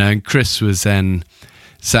 And Chris was then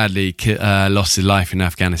sadly lost his life in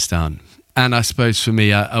Afghanistan. And I suppose for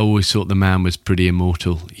me, I always thought the man was pretty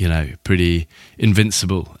immortal, pretty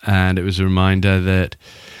invincible. And it was a reminder that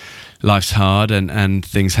life's hard and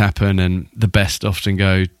things happen and the best often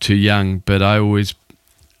go too young. But I always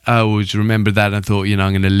remembered that and thought, I'm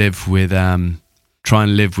going to live with, try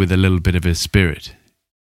and live with a little bit of his spirit.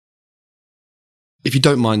 If you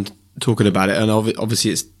don't mind talking about it, and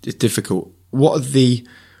obviously it's difficult, what are the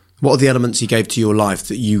elements he gave to your life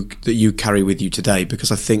that you carry with you today?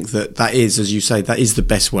 Because I think that is, as you say, that is the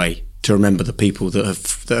best way to remember the people that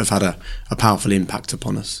have had a powerful impact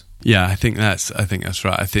upon us. Yeah, I think that's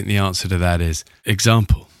right. I think the answer to that is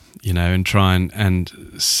example, and try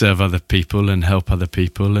and serve other people and help other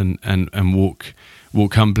people and walk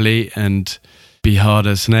humbly and be hard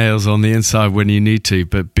as nails on the inside when you need to,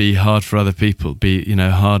 but be hard for other people. Be,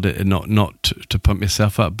 hard, not to pump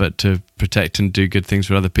yourself up, but to protect and do good things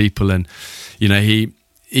for other people. And, he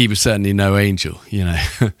was certainly no angel,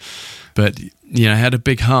 but, had a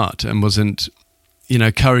big heart and wasn't,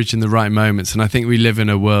 courage in the right moments. And I think we live in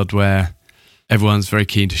a world where everyone's very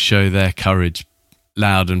keen to show their courage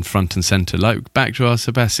loud and front and centre. Like back to our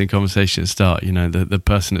Sebastian conversation at the start, the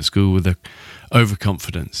person at school with the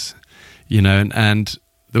overconfidence. And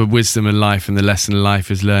the wisdom in life and the lesson in life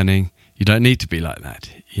is learning you don't need to be like that.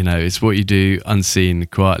 It's what you do unseen,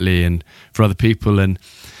 quietly, and for other people, and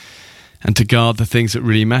to guard the things that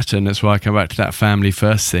really matter. And that's why I come back to that family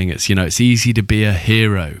first thing. It's, it's easy to be a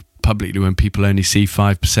hero publicly when people only see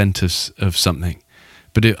 5% of something.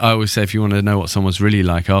 But I always say, if you want to know what someone's really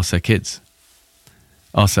like, ask their kids,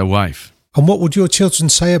 ask their wife. And what would your children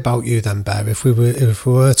say about you then, Bear, if we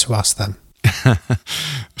were to ask them?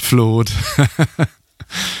 Flawed.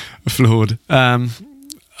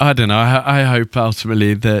 I don't know. I hope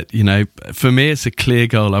ultimately that, for me, it's a clear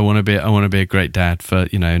goal. I want to be a great dad for,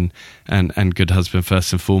 and good husband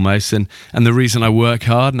first and foremost. And the reason I work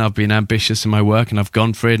hard and I've been ambitious in my work and I've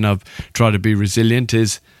gone for it and I've tried to be resilient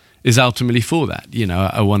is ultimately for that.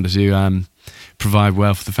 I want to provide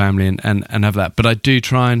well for the family and have that. But I do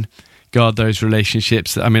try and guard those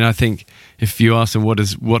relationships. I mean, I think if you ask them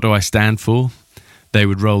what do I stand for, they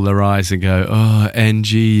would roll their eyes and go, "Oh,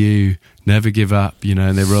 NGU, never give up,"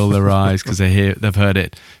 and they roll their eyes because they've heard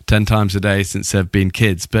it 10 times a day since they've been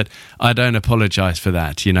kids. But I don't apologise for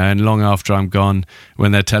that, and long after I'm gone,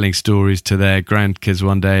 when they're telling stories to their grandkids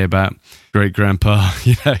one day about great grandpa,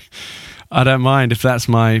 I don't mind if that's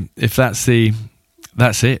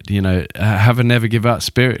it. Have a never give up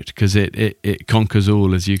spirit because it conquers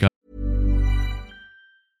all, as you guys.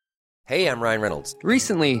 Hey, I'm Ryan Reynolds.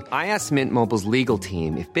 Recently, I asked Mint Mobile's legal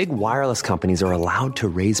team if big wireless companies are allowed to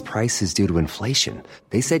raise prices due to inflation.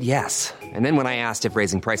 They said yes. And then when I asked if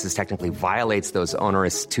raising prices technically violates those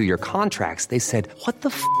onerous 2-year contracts, they said, "What the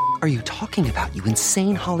f*** are you talking about, you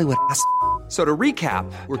insane Hollywood ass?" So to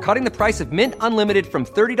recap, we're cutting the price of Mint Unlimited from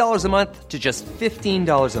 $30 a month to just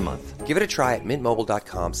 $15 a month. Give it a try at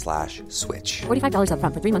mintmobile.com/switch. $45 up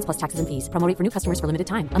front for 3 months plus taxes and fees. Promo rate for new customers for limited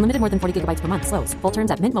time. Unlimited more than 40 gigabytes per month. Slows full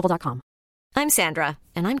terms at mintmobile.com. I'm Sandra,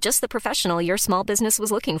 and I'm just the professional your small business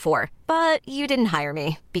was looking for. But you didn't hire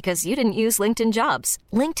me because you didn't use LinkedIn Jobs.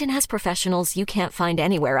 LinkedIn has professionals you can't find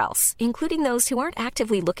anywhere else, including those who aren't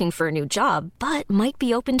actively looking for a new job, but might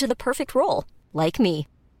be open to the perfect role, like me.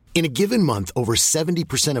 In a given month, over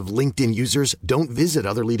 70% of LinkedIn users don't visit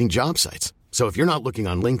other leading job sites. So if you're not looking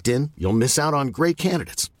on LinkedIn, you'll miss out on great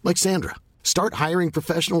candidates like Sandra. Start hiring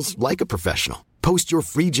professionals like a professional. Post your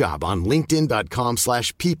free job on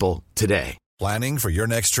linkedin.com/people today. Planning for your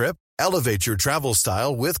next trip? Elevate your travel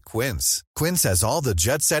style with Quince. Quince has all the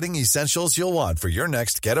jet-setting essentials you'll want for your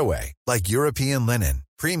next getaway, like European linen,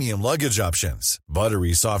 premium luggage options,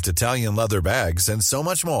 buttery soft Italian leather bags, and so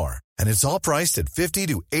much more. And it's all priced at 50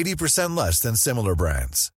 to 80% less than similar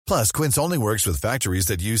brands. Plus, Quince only works with factories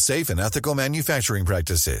that use safe and ethical manufacturing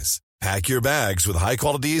practices. Pack your bags with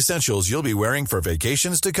high-quality essentials you'll be wearing for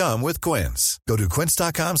vacations to come with Quince. Go to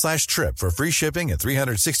quince.com/trip for free shipping and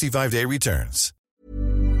 365-day returns.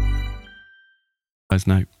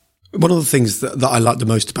 No. One of the things that I like the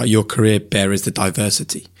most about your career, Bear, is the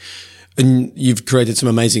diversity. And you've created some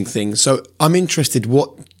amazing things. So I'm interested, what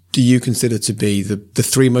do you consider to be the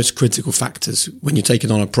 3 most critical factors when you're taking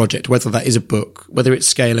on a project, whether that is a book, whether it's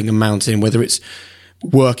scaling a mountain, whether it's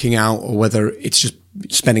working out, or whether it's just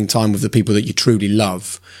spending time with the people that you truly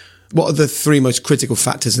love? What are the 3 most critical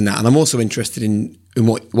factors in that? And I'm also interested in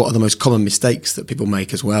what are the most common mistakes that people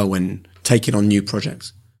make as well when taking on new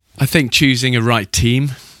projects? I think choosing a right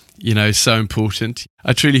team, is so important.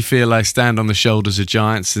 I truly feel I stand on the shoulders of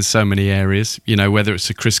giants in so many areas, whether it's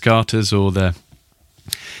the Chris Carters or the,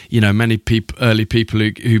 many early people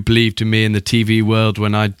who believed in me in the TV world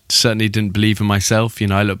when I certainly didn't believe in myself.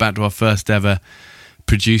 I look back to our first ever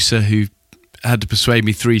producer who had to persuade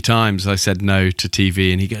me 3 times. I said no to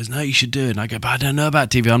TV, and he goes, "No, you should do it." And I go, "But I don't know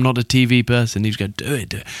about TV. I'm not a TV person." He's going, "Do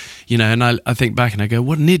it." And I think back and I go,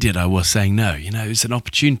 what an idiot I was saying no. It's an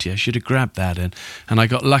opportunity. I should have grabbed that, and I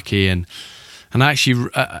got lucky. And I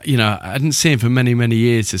actually, I didn't see him for many, many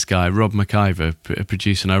years. This guy, Rob McIver, a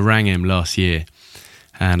producer, and I rang him last year,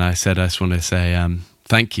 and I said, I just want to say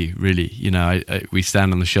thank you, really. We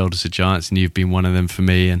stand on the shoulders of giants, and you've been one of them for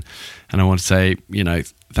me, and I want to say,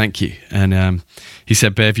 thank you. And he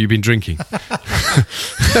said, "Bev, you've been drinking."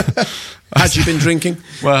 Had you been drinking?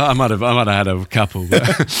 Well, I might have had a couple,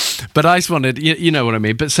 but I just wanted, you know what I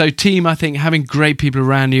mean. But so, team, I think having great people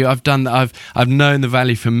around you, I've done that. I've known the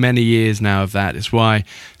value for many years now of that. It's why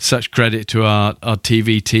such credit to our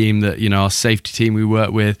TV team, that our safety team we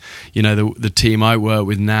work with, the team I work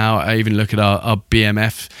with now. I even look at our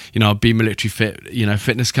BMF, our Be Military Fit,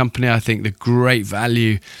 fitness company. I think the great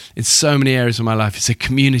value in so many areas of my life. It's a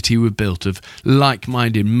community we've built of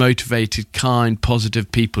like-minded, motivated, kind, positive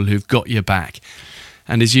people who've got your back.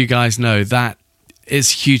 And as you guys know, that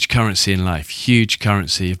is huge currency in life, huge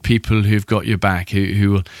currency of people who've got your back,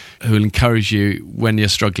 who will encourage you when you're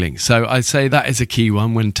struggling. So I'd say that is a key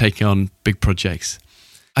one when taking on big projects.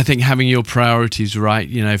 I think having your priorities right,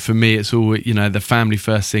 for me, it's all, the family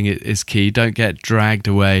first thing is key. Don't get dragged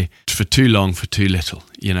away for too long for too little.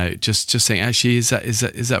 Just think, actually, is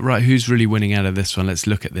that right? Who's really winning out of this one? Let's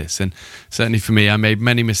look at this. And certainly for me, I made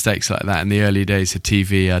many mistakes like that in the early days of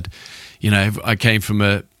TV. I came from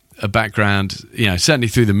a background, certainly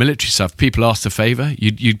through the military stuff, people asked a favour,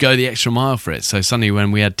 you'd go the extra mile for it. So suddenly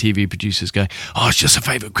when we had TV producers going, "Oh, it's just a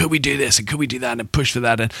favour, could we do this and could we do that and push for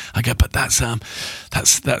that?" And I go, "But that's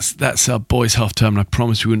our boys' half term, and I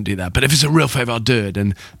promised we wouldn't do that. But if it's a real favour, I'll do it."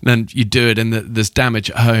 And then you do it, and there's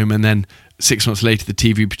damage at home, and then 6 months later the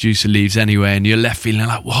TV producer leaves anyway, and you're left feeling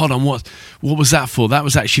like, well, hold on, what was that for? That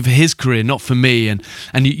was actually for his career, not for me. And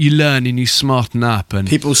you learn and you smarten up. And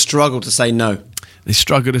people struggle to say no. They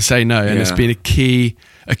struggle to say no, and it's been a key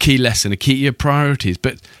lesson, a key to your priorities.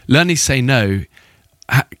 But learning to say no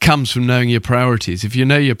comes from knowing your priorities. If you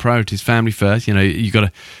know your priorities, family first, you got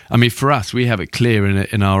to. I mean, for us, we have it clear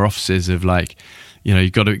in our offices of like,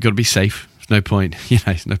 you got to be safe. There's no point,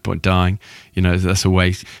 there's no point dying. That's a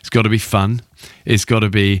waste. It's got to be fun. It's got to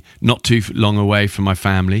be not too long away from my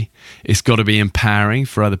family. It's got to be empowering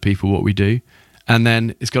for other people what we do. And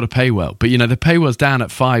then it's got to pay well. But, the pay well's down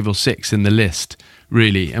at 5 or 6 in the list,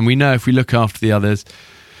 really. And we know if we look after the others,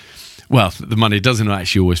 well, the money doesn't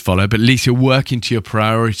actually always follow, but at least you're working to your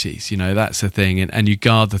priorities. That's the thing. And you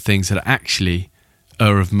guard the things that actually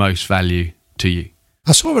are of most value to you.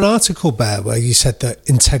 I saw an article, Bear, where you said that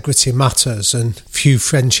integrity matters and few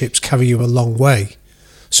friendships carry you a long way.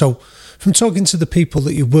 So from talking to the people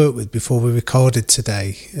that you worked with before we recorded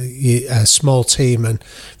today, a small team and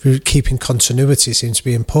keeping continuity seems to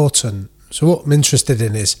be important. So what I'm interested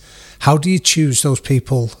in is, how do you choose those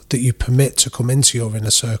people that you permit to come into your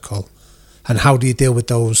inner circle? And how do you deal with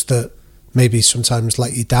those that maybe sometimes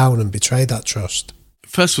let you down and betray that trust?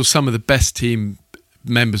 First of all, some of the best team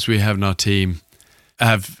members we have in our team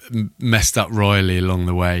have messed up royally along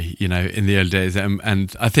the way, in the early days.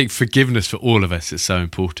 And I think forgiveness for all of us is so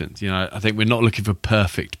important. I think we're not looking for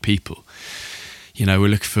perfect people. We're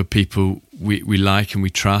looking for people we like and we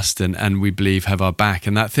trust and we believe have our back.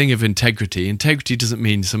 And that thing of integrity doesn't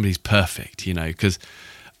mean somebody's perfect, because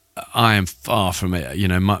I am far from it.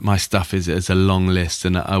 My stuff is a long list,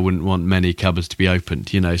 and I wouldn't want many cupboards to be opened,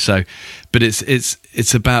 so, but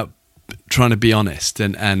it's about trying to be honest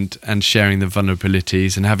and sharing the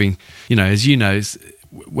vulnerabilities and having, as you know,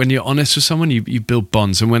 when you're honest with someone, you build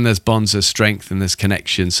bonds, and when there's bonds, there's strength and there's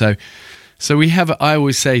connection. So we have, I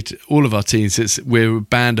always say to all of our teams, we're a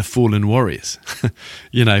band of fallen warriors,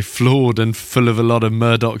 flawed and full of a lot of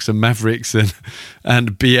Murdochs and Mavericks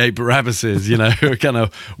and B.A. Barabbases, who are kind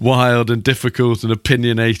of wild and difficult and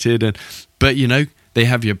opinionated, but they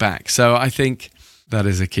have your back. So I think that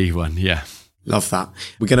is a key one. Yeah. Love that.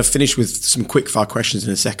 We're going to finish with some quick fire questions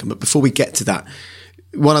in a second. But before we get to that,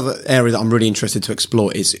 one other area that I'm really interested to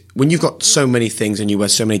explore is when you've got so many things and you wear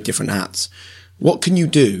so many different hats, what can you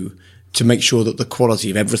do to make sure that the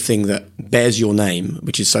quality of everything that bears your name,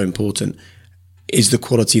 which is so important, is the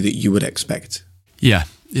quality that you would expect? Yeah,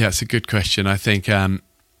 it's a good question. I think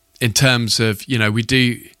in terms of, we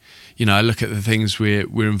do, I look at the things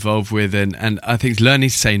we're involved with and I think learning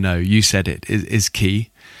to say no, you said it, is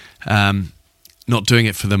key. not doing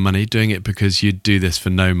it for the money, doing it because you do this for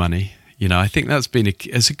no money. You know, I think that's been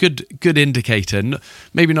it's a good indicator.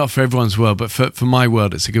 Maybe not for everyone's world, but for my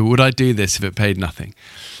world, it's a good. Would I do this if it paid nothing?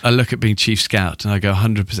 I look at being chief scout and I go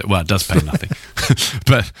 100%. Well, it does pay nothing,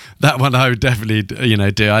 but that one I would definitely,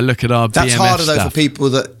 do. I look at our that's BMF harder though stuff. for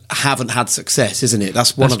people that haven't had success, isn't it?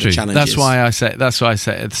 That's one of the challenges. That's why I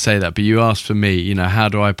say that. But you asked for me, how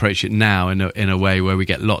do I approach it now in a way where we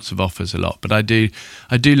get lots of offers a lot? But I do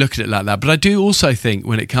look at it like that. But I do also think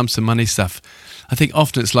when it comes to money stuff, I think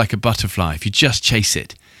often it's like a butterfly. If you just chase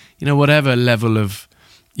it, whatever level of,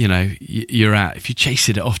 you're at, if you chase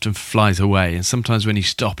it, it often flies away. And sometimes when you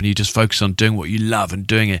stop and you just focus on doing what you love and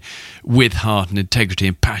doing it with heart and integrity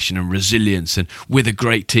and passion and resilience and with a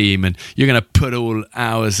great team, and you're going to put all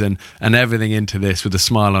hours and everything into this with a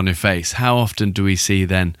smile on your face, how often do we see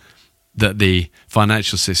then that the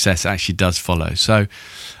financial success actually does follow? So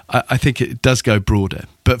I think it does go broader.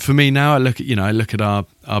 But for me now, I look at our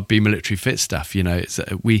Be Military Fit stuff.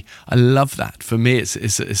 I love that. For me, it's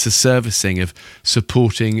a servicing of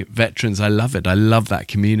supporting veterans. I love it. I love that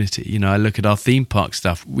community. I look at our theme park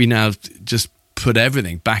stuff. We now just put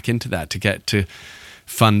everything back into that to get to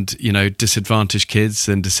fund, disadvantaged kids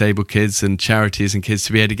and disabled kids and charities and kids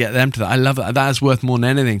to be able to get them to that. I love that. That is worth more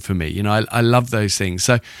than anything for me. I love those things.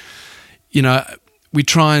 So, we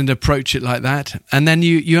try and approach it like that, and then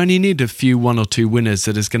you only need a few, one or two winners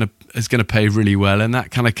that is going to pay really well, and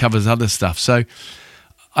that kind of covers other stuff. So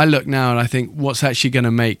I look now and I think what's actually going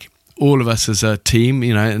to make all of us as a team,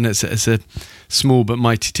 and it's a small but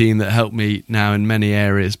mighty team that helped me now in many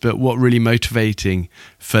areas. But what really motivating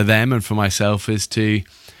for them and for myself is to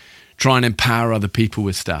try and empower other people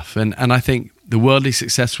with stuff, and I think the worldly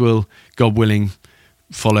success will, God willing,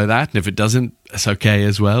 follow that, and if it doesn't, it's okay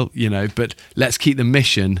as well, but let's keep the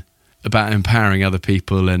mission about empowering other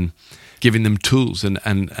people and giving them tools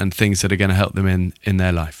and things that are going to help them in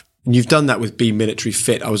their life. You've done that with Be Military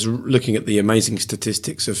Fit. I was looking at the amazing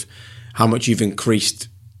statistics of how much you've increased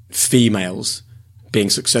females being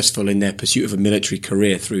successful in their pursuit of a military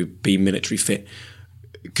career through Be Military Fit.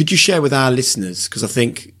 Could you share with our listeners, because I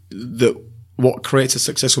think that what creates a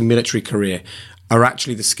successful military career are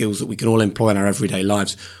actually the skills that we can all employ in our everyday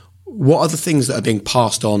lives. What are the things that are being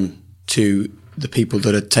passed on to the people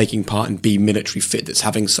that are taking part in Be Military Fit that's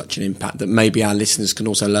having such an impact that maybe our listeners can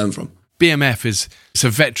also learn from? BMF it's a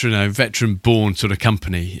veteran-born sort of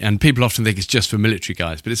company, and people often think it's just for military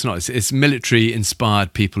guys, but it's not. It's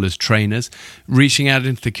military-inspired people as trainers, reaching out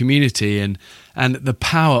into the community, and the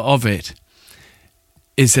power of it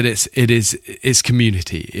is that it's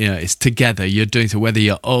community. It's together. You're doing so, whether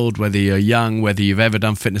you're old, whether you're young, whether you've ever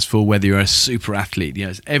done fitness for, whether you're a super athlete.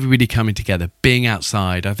 It's everybody coming together, being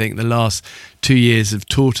outside. I think the last 2 years have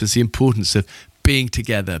taught us the importance of being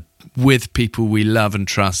together with people we love and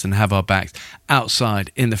trust and have our backs,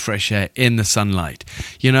 outside in the fresh air, in the sunlight.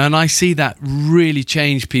 And I see that really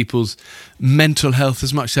change people's mental health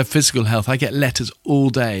as much as their physical health. I get letters all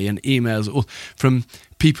day and emails from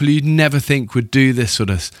people you'd never think would do this sort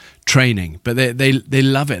of training, but they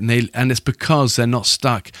love it, and it's because they're not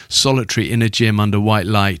stuck solitary in a gym under white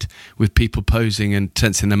light with people posing and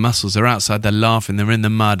tensing their muscles. They're outside, they're laughing, they're in the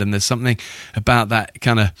mud, and there's something about that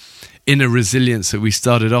kind of inner resilience that we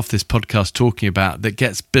started off this podcast talking about that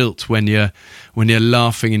gets built when you're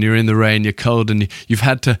laughing and you're in the rain, you're cold, and you've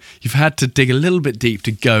had to dig a little bit deep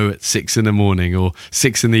to go at 6 a.m. or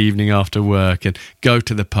 6 p.m. after work and go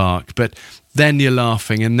to the park, but then you're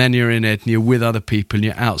laughing and then you're in it and you're with other people and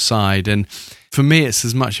you're outside. And for me, it's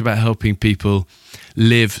as much about helping people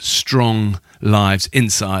live strong lives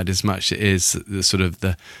inside as much as it is the sort of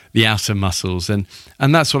the outer muscles, and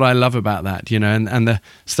that's what I love about that, and the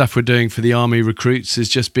stuff we're doing for the army recruits has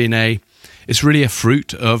just been it's really a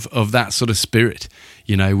fruit of that sort of spirit.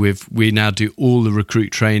 We now do all the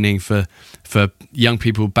recruit training for young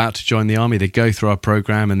people about to join the army. They go through our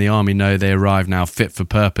program, and the army know they arrive now fit for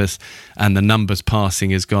purpose, and the numbers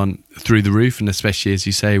passing has gone through the roof, and especially, as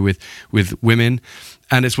you say, with women.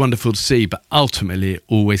 And it's wonderful to see, but ultimately it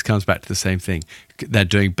always comes back to the same thing. They're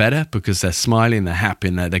doing better because they're smiling, they're happy,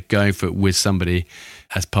 and they're going for it with somebody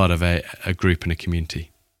as part of a group and a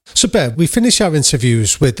community. So, Bear, we finish our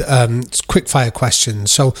interviews with quick fire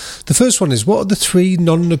questions. So the first one is, what are the 3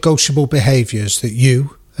 non-negotiable behaviours that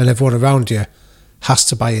you and everyone around you has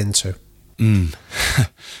to buy into?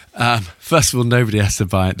 First of all, nobody has to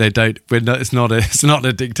buy it. They don't. It's not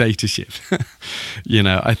a dictatorship.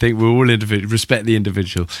 I think we're all individual. Respect the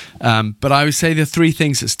individual. But I would say there are 3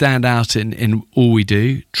 things that stand out in all we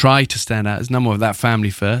do. Try to stand out. As number one, that family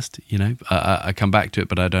first. I come back to it,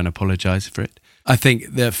 but I don't apologise for it. I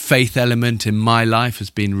think the faith element in my life has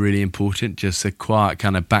been really important, just a quiet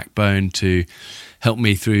kind of backbone to help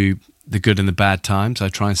me through the good and the bad times. I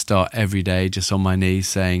try and start every day just on my knees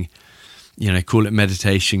saying, call it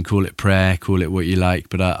meditation, call it prayer, call it what you like,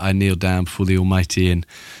 but I kneel down before the Almighty and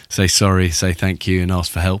say sorry, say thank you, and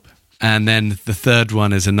ask for help. And then the third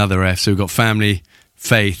one is another F. So we've got family,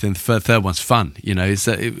 faith, and the third one's fun.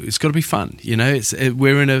 It's got to be fun.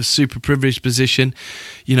 We're in a super privileged position.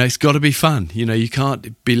 It's got to be fun. You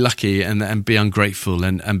can't be lucky and be ungrateful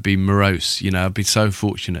and be morose. I've been so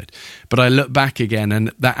fortunate. But I look back again,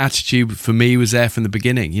 and that attitude for me was there from the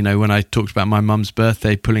beginning. When I talked about my mum's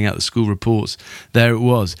birthday, pulling out the school reports, there it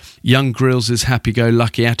was. Young Grylls'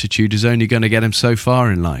 happy-go-lucky attitude is only going to get him so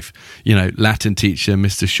far in life. Latin teacher,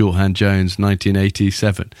 Mr. Shorthand Jones,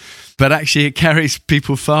 1987. But actually it carries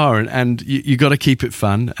people far, and you got to keep it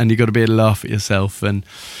fun, and you got to be able to laugh at yourself and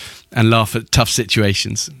laugh at tough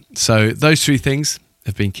situations. So those three things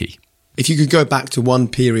have been key. If you could go back to one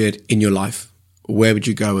period in your life, where would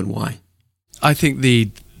you go and why? I think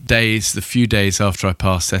the few days after I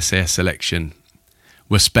passed SAS selection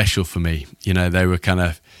were special for me. They were kind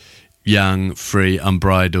of young, free,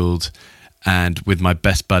 unbridled, and with my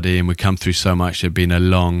best buddy, and we'd come through so much. It'd been a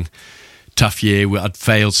long, tough year. I'd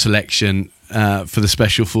failed selection for the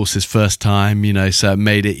Special Forces first time, so it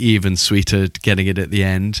made it even sweeter getting it at the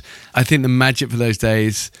end. I think the magic for those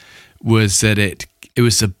days was that it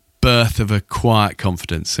was the birth of a quiet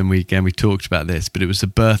confidence, and we talked about this, but it was the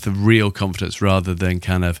birth of real confidence rather than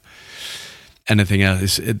kind of anything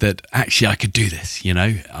else, that actually I could do this,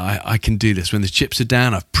 I can do this. When the chips are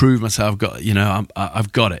down, I've proved myself,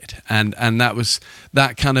 I've got it. And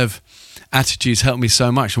that kind of attitudes helped me so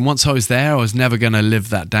much. And once I was there, I was never going to live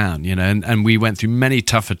that down, and we went through many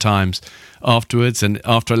tougher times afterwards, and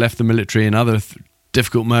after I left the military and other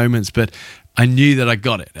difficult moments, but I knew that I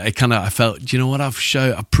got it. I felt,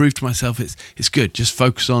 I've proved to myself it's good. Just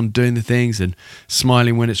focus on doing the things and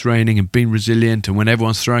smiling when it's raining and being resilient. And when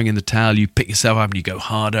everyone's throwing in the towel, you pick yourself up and you go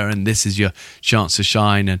harder, and this is your chance to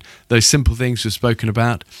shine. And those simple things were spoken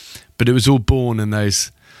about, but it was all born in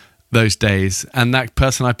those days. And that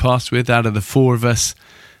person I passed with, out of the four of us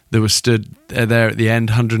that were stood there at the end,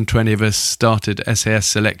 120 of us started SAS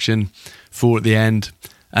selection, 4 at the end,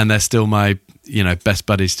 and they're still my best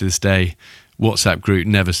buddies to this day. WhatsApp group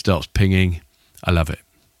never stops pinging. I love it.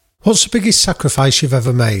 What's the biggest sacrifice you've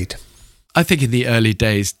ever made? I think in the early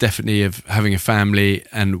days, definitely, of having a family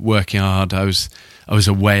and working hard. I was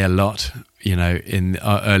away a lot, in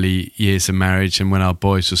our early years of marriage and when our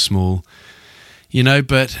boys were small,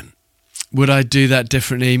 but would I do that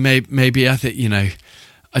differently? Maybe I think,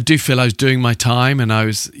 I do feel I was doing my time, and I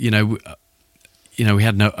was, we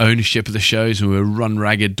had no ownership of the shows, and we were run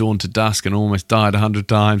ragged dawn to dusk and almost died 100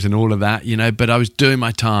 times and all of that, but I was doing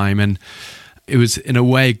my time, and it was in a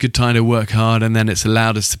way a good time to work hard, and then it's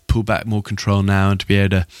allowed us to pull back more control now and to be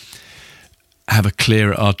able to have a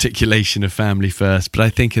clearer articulation of family first. But I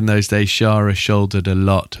think in those days, Shara shouldered a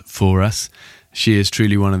lot for us. She is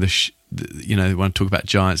truly one of when I talk about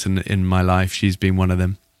giants in my life, she's been one of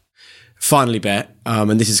them. Finally, Bear,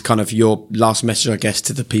 and this is kind of your last message, I guess,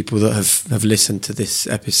 to the people that have listened to this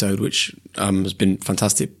episode, which has been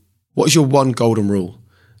fantastic. What is your one golden rule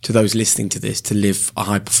to those listening to this to live a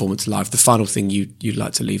high-performance life? The final thing you'd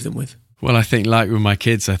like to leave them with? Well, I think, like with my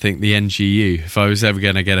kids, I think the NGU. If I was ever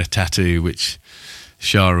going to get a tattoo, which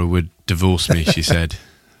Shara would divorce me, she said,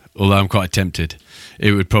 although I'm quite tempted,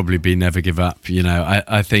 it would probably be never give up.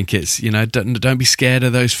 I think it's, don't be scared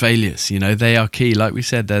of those failures. They are key. Like we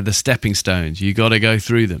said, they're the stepping stones. You got to go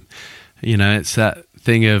through them. It's that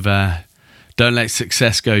thing of don't let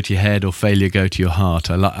success go to your head or failure go to your heart.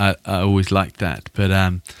 I always liked that.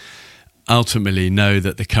 But ultimately know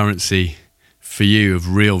that the currency for you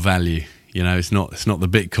of real value, it's not the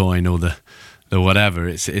Bitcoin or the whatever.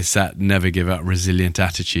 It's that never give up resilient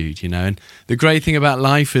attitude, And the great thing about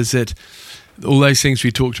life is that all those things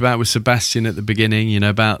we talked about with Sebastian at the beginning,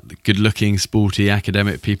 about good-looking, sporty,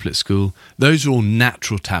 academic people at school, those are all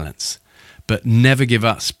natural talents. But never give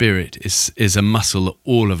up spirit is a muscle that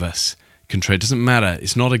all of us can train. It doesn't matter.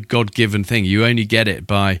 It's not a God-given thing. You only get it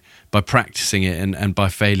by practicing it and by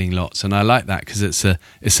failing lots. And I like that because it's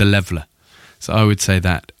a leveler. So I would say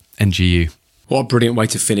that, NGU. What a brilliant way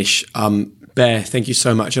to finish. Bear, thank you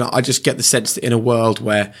so much. And I just get the sense that in a world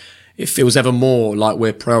where it feels ever more like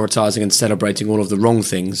we're prioritising and celebrating all of the wrong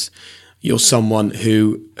things, you're someone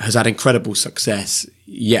who has had incredible success,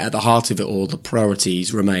 yet at the heart of it all, the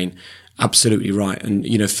priorities remain absolutely right. And,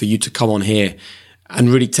 for you to come on here and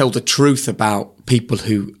really tell the truth about people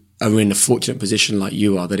who are in a fortunate position like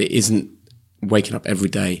you are, that it isn't waking up every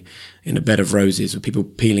day in a bed of roses with people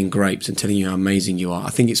peeling grapes and telling you how amazing you are. I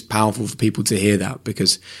think it's powerful for people to hear that,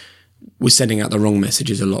 because we're sending out the wrong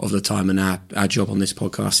messages a lot of the time, and our job on this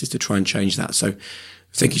podcast is to try and change that. So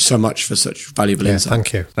thank you so much for such valuable insight.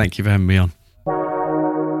 Thank you. Thank you for having me on.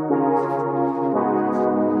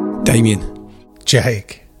 Damien.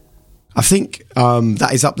 Jake. I think that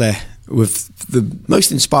is up there with the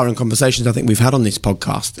most inspiring conversations I think we've had on this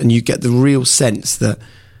podcast. And you get the real sense that,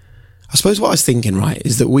 I suppose what I was thinking, right,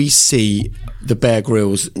 is that we see the Bear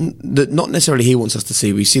Grylls that not necessarily he wants us to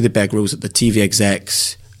see. We see the Bear Grylls at the TV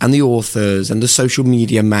execs and the authors and the social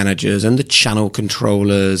media managers and the channel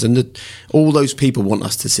controllers and all those people want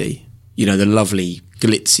us to see. You know, the lovely,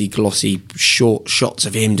 glitzy, glossy, short shots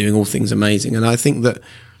of him doing all things amazing. And I think that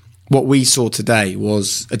what we saw today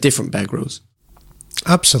was a different Bear Grylls.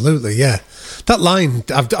 Absolutely, yeah. That line,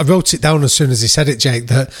 I wrote it down as soon as he said it, Jake,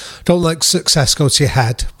 that don't let success go to your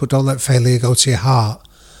head, but don't let failure go to your heart,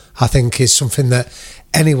 I think is something that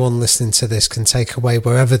anyone listening to this can take away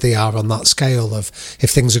wherever they are on that scale of, if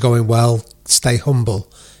things are going well, stay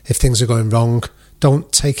humble. If things are going wrong,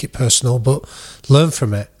 don't take it personal, but learn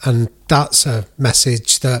from it. And that's a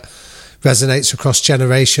message that resonates across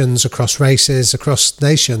generations, across races, across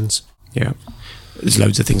nations. Yeah. There's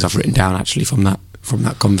loads of things I've written down actually from that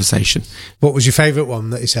conversation. What was your favourite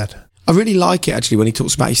one that he said? I really like it actually when he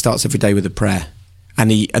talks about he starts every day with a prayer.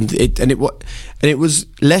 And it was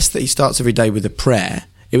less that he starts every day with a prayer.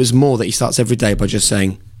 It was more that he starts every day by just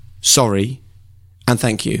saying sorry and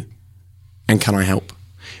thank you and can I help?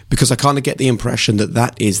 Because I kind of get the impression that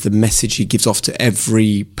that is the message he gives off to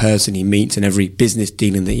every person he meets and every business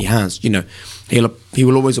dealing that he has. You know, he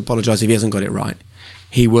will always apologise if he hasn't got it right.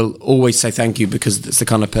 He will always say thank you because that's the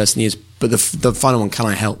kind of person he is. But the final one, can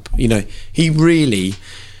I help? You know, he's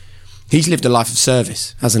lived a life of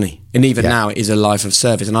service, hasn't he? And even now it is a life of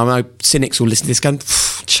service. And I know cynics will listen to this going,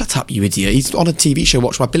 shut up, you idiot. He's on a TV show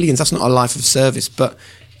watched by billions. That's not a life of service. But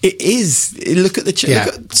it is. Look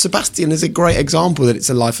at Sebastian is a great example that it's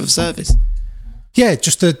a life of service. Yeah,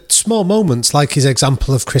 just the small moments, like his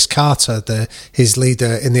example of Chris Carter, his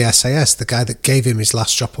leader in the SAS, the guy that gave him his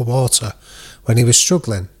last drop of water when he was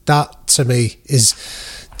struggling. That, to me, is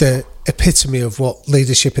the epitome of what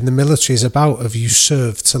leadership in the military is about, of you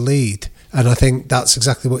serve to lead. And I think that's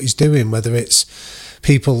exactly what he's doing, whether it's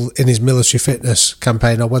people in his military fitness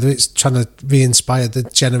campaign or whether it's trying to re-inspire the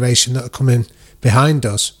generation that are coming behind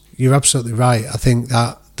us. You're absolutely right. I think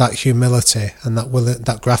that humility and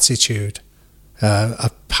that gratitude, a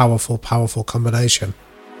powerful combination.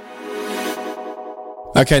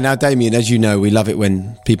 Okay, now Damien, as you know, we love it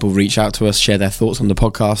when people reach out to us, share their thoughts on the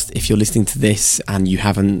podcast. If you're listening to this and you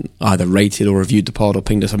haven't either rated or reviewed the pod or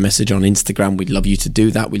pinged us a message on Instagram, we'd love you to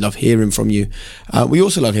do that. We love hearing from you. We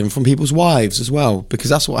also love hearing from people's wives as well, because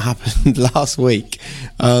that's what happened last week.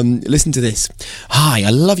 Listen to this. Hi, I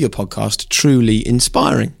love your podcast. Truly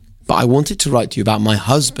inspiring. But I wanted to write to you about my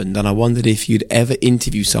husband, and I wondered if you'd ever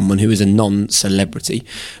interview someone who is a non-celebrity,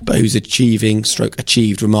 but who's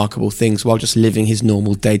achieved remarkable things while just living his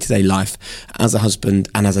normal day-to-day life as a husband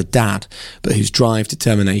and as a dad, but whose drive,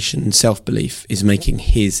 determination and self-belief is making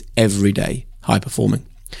his everyday high-performing.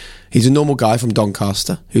 He's a normal guy from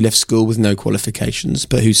Doncaster who left school with no qualifications,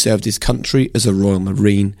 but who served his country as a Royal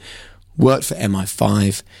Marine, worked for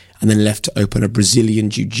MI5, and then left to open a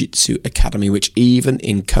Brazilian Jiu-Jitsu academy, which even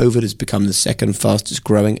in COVID has become the second fastest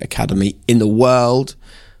growing academy in the world.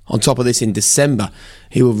 On top of this, in December,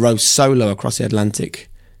 he will row solo across the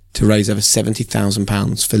Atlantic to raise over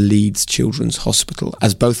 £70,000 for Leeds Children's Hospital,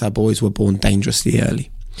 as both our boys were born dangerously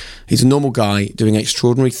early. He's a normal guy doing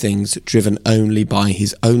extraordinary things, driven only by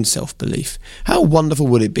his own self-belief. How wonderful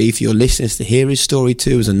would it be for your listeners to hear his story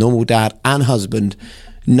too, as a normal dad and husband?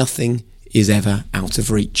 Nothing is ever out of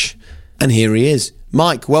reach. And here he is.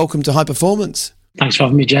 Mike, welcome to High Performance. Thanks for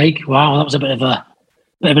having me, Jake. Wow, that was a bit of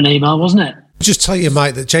an email, wasn't it? Just tell you,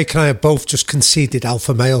 Mike, that Jake and I have both just conceded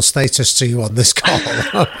alpha male status to you on this call.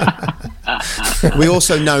 We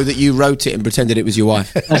also know that you wrote it and pretended it was your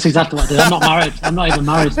wife. That's exactly what I did. I'm not married. I'm not even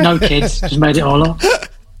married. No kids. Just made it all up.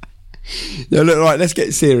 No, look, right, let's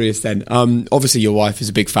get serious then. Obviously, your wife is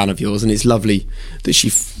a big fan of yours, and it's lovely that she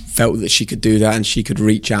felt that she could do that and she could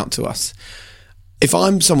reach out to us. If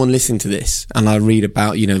I'm someone listening to this and I read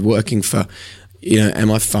about, working for,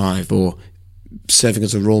 MI5 or serving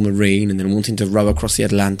as a Royal Marine and then wanting to row across the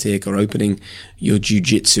Atlantic or opening your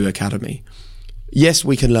Jiu-Jitsu academy, yes,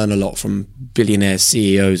 we can learn a lot from billionaires,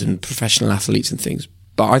 CEOs and professional athletes and things,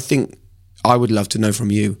 but I think I would love to know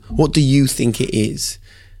from you, what do you think it is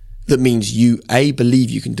that means you, A, believe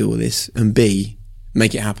you can do all this, and B,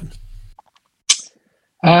 make it happen?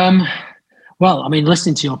 Well, I mean,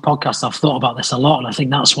 listening to your podcast, I've thought about this a lot, and I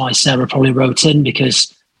think that's why Sarah probably wrote in,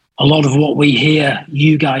 because a lot of what we hear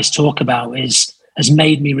you guys talk about has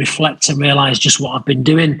made me reflect and realise just what I've been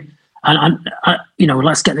doing. And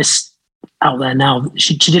let's get this out there now.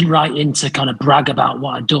 She didn't write in to kind of brag about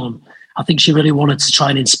what I'd done. I think she really wanted to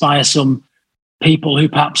try and inspire some people who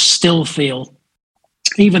perhaps still feel,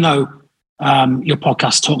 even though your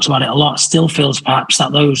podcast talks about it a lot, still feels perhaps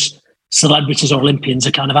that those celebrities or Olympians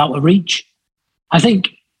are kind of out of reach. I think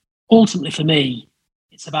ultimately for me,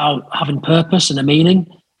 it's about having purpose and a meaning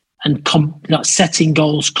and setting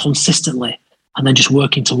goals consistently and then just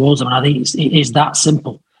working towards them. And I think it is that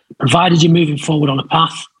simple. Provided you're moving forward on a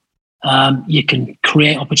path, you can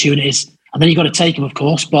create opportunities, and then you've got to take them, of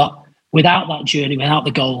course. But without that journey, without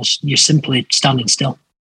the goals, you're simply standing still.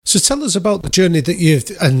 So tell us about the journey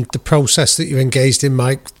that and the process that you're engaged in,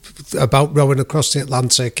 Mike, about rowing across the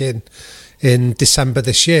Atlantic in December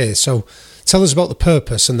this year. So tell us about the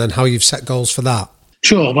purpose and then how you've set goals for that.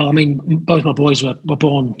 Sure. Well, I mean, both my boys were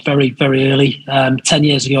born very, very early. 10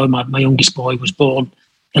 years ago, my youngest boy was born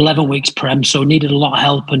 11 weeks prem, so needed a lot of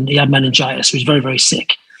help, and he had meningitis, so he was very, very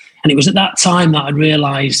sick. And it was at that time that I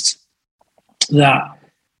realised that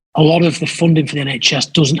a lot of the funding for the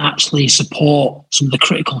NHS doesn't actually support some of the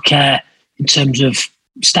critical care in terms of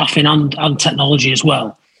staffing and technology as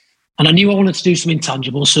well. And I knew I wanted to do something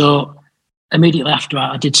tangible, so immediately after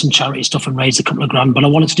I did some charity stuff and raised a couple of grand, but I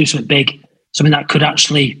wanted to do something big, something that could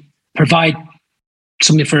actually provide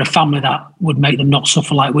something for a family that would make them not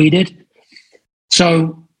suffer like we did.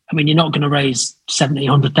 So, I mean, you're not going to raise 70,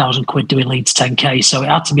 100,000 quid doing Leeds 10K, so it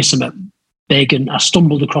had to be something big, and I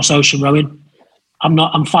stumbled across ocean rowing. I'm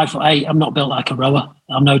 5'8", I'm not built like a rower.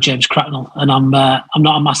 I'm no James Cracknell, and I'm not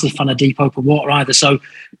a massive fan of deep open water either. So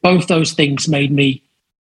both those things made me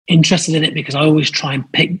interested in it, because I always try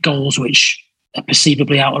and pick goals which are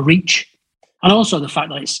perceivably out of reach. And also the fact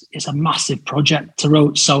that it's a massive project to row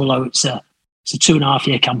it solo. It's a 2.5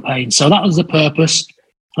 year campaign. So that was the purpose.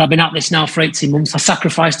 And I've been at this now for 18 months. I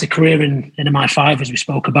sacrificed a career in MI5, as we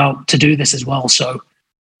spoke about, to do this as well. So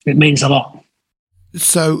it means a lot.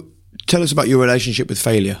 So tell us about your relationship with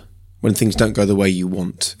failure when things don't go the way you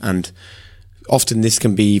want. And often this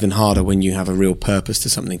can be even harder when you have a real purpose to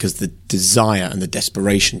something, because the desire and the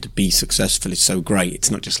desperation to be successful is so great.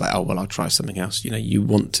 It's not just like, oh, well, I'll try something else. You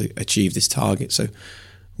want to achieve this target. So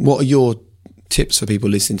what are your tips for people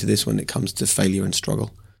listening to this when it comes to failure and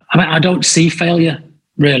struggle? I mean, I don't see failure,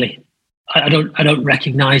 really. I don't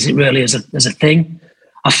recognise it really as a thing.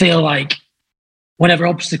 I feel like whenever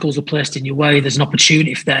obstacles are placed in your way, there's an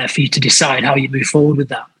opportunity there for you to decide how you move forward with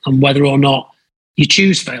that, and whether or not you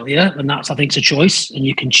choose failure, and that's, I think, it's a choice, and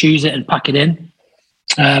you can choose it and pack it in,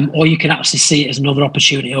 or you can actually see it as another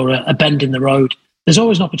opportunity or a bend in the road. There's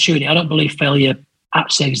always an opportunity. I don't believe failure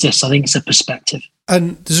actually exists. I think it's a perspective.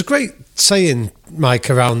 And there's a great saying, Mike,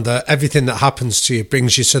 around that everything that happens to you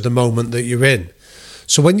brings you to the moment that you're in.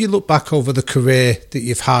 So when you look back over the career that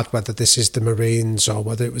you've had, whether this is the Marines or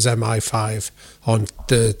whether it was MI5 on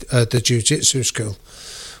the Jiu-Jitsu school,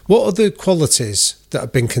 what are the qualities that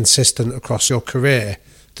have been consistent across your career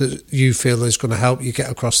that you feel is going to help you get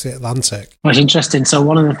across the Atlantic? Well, it's interesting. So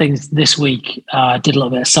one of the things this week, I did a little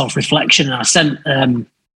bit of self-reflection, and I sent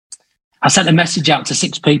a message out to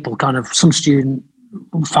 6 people, kind of some student,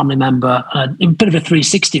 family member, a bit of a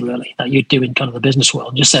 360 really, that you'd do in kind of the business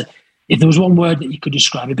world. Just said, if there was one word that you could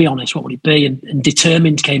describe it, be honest, what would it be? And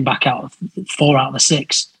determined came back out of 4 out of the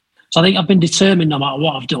 6. So I think I've been determined no matter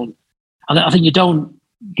what I've done. I think you don't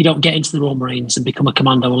get into the Royal Marines and become a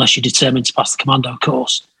commando unless you're determined to pass the commando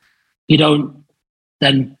course. You don't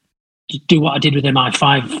then do what I did with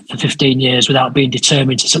MI5 for 15 years without being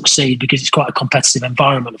determined to succeed, because it's quite a competitive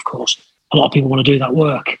environment, of course. A lot of people want to do that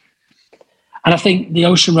work. And I think the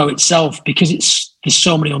ocean row itself, because there's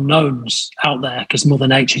so many unknowns out there, because Mother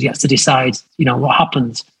Nature gets to decide, what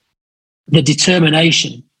happens. The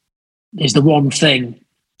determination is the one thing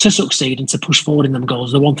to succeed and to push forward in them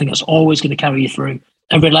goals. The one thing that's always going to carry you through.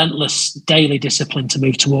 A relentless daily discipline to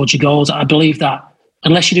move towards your goals. I believe that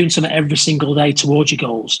unless you're doing something every single day towards your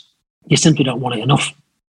goals, you simply don't want it enough.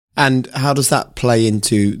 And how does that play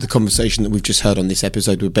into the conversation that we've just heard on this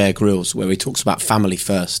episode with Bear Grylls, where he talks about family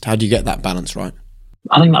first? How do you get that balance right?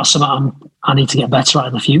 I think that's something I need to get better at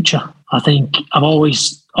in the future. I think I've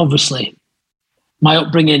always, obviously, my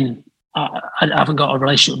upbringing, I haven't got a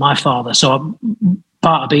relationship with my father, so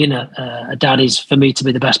part of being a dad is for me to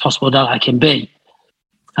be the best possible dad I can be.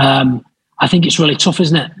 I think it's really tough,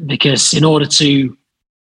 isn't it? Because in order to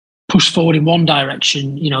push forward in one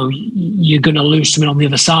direction, you're going to lose something on the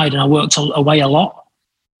other side. And I worked away a lot.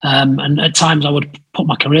 And at times I would put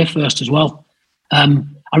my career first as well.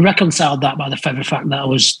 And I reconciled that by the very fact that I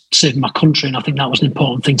was serving my country, and I think that was an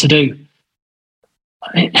important thing to do.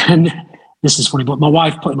 And this is funny, but my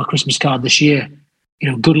wife put in my Christmas card this year,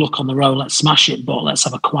 good luck on the road, let's smash it, but let's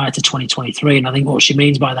have a quieter 2023. And I think what she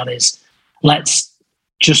means by that is, let's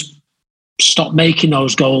just stop making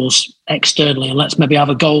those goals externally, and let's maybe have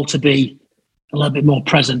a goal to be a little bit more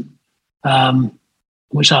present,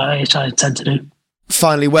 which I intend to do.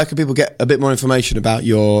 Finally, where can people get a bit more information about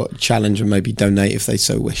your challenge and maybe donate if they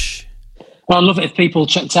so wish? Well, I'd love it if people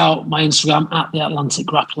checked out my Instagram at The Atlantic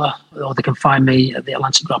Grappler, or they can find me at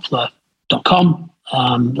theatlanticgrappler.com.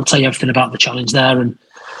 I'll tell you everything about the challenge there and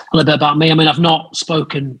a little bit about me. I mean, I've not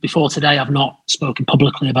spoken before today. I've not spoken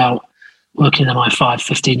publicly about working in MI5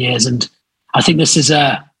 15 years. And I think this is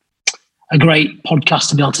a great podcast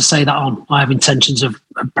to be able to say that on. I have intentions of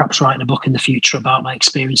perhaps writing a book in the future about my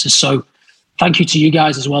experiences. So thank you to you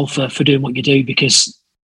guys as well for doing what you do, because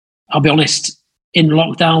I'll be honest, in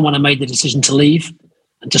lockdown, when I made the decision to leave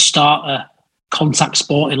and to start a contact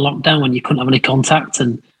sport in lockdown when you couldn't have any contact,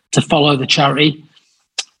 and to follow the charity,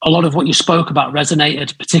 a lot of what you spoke about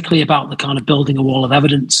resonated, particularly about the kind of building a wall of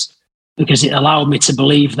evidence, because it allowed me to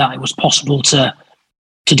believe that it was possible to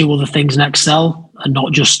do other things and excel, and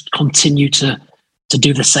not just continue to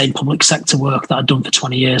do the same public sector work that I'd done for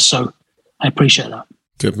 20 years. So I appreciate that.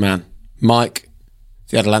 Good man. Mike,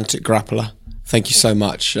 the Atlantic Grappler, thank you so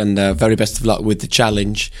much, and very best of luck with the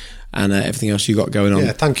challenge and everything else you got going on.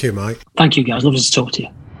 Yeah, thank you, Mike. Thank you, guys. Lovely to talk to you.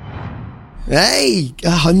 Hey,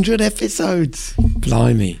 100 episodes.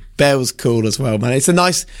 Blimey. Bear was cool as well, man. It's a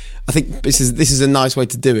nice, I think this is a nice way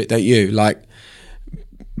to do it, don't you? Like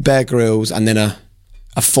Bear Grylls and then a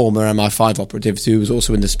former MI5 operative who was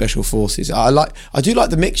also in the Special Forces. I do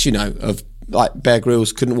like the mix, of like Bear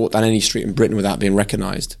Grylls couldn't walk down any street in Britain without being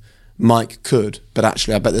recognised. Mike could, but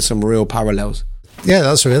actually I bet there's some real parallels. Yeah,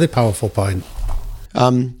 that's a really powerful point.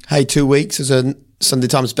 Hey, 2 weeks as a Sunday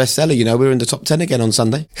Times bestseller, we're in the top 10 again on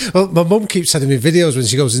Sunday. Well, my mum keeps sending me videos when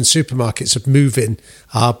she goes in supermarkets of moving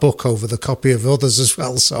our book over the copy of others as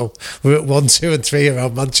well. So we're at 1, 2 and 3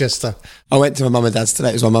 around Manchester. I went to my mum and dad's today.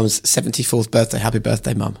 It was my mum's 74th birthday. Happy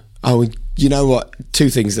birthday, mum. Oh, you know what? 2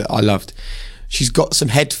 things that I loved. She's got some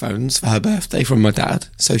headphones for her birthday from my dad,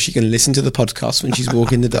 so she can listen to the podcast when she's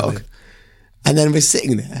walking the dog. And then we're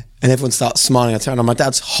sitting there and everyone starts smiling. I turn on, my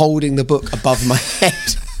dad's holding the book above my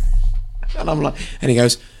head. And I'm like, and he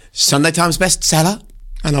goes, Sunday Times bestseller?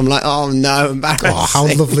 And I'm like, oh no, embarrassing. Oh, how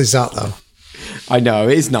lovely is that though? I know,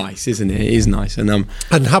 it is nice, isn't it? It is nice. And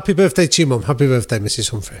happy birthday to you, Mum. Happy birthday,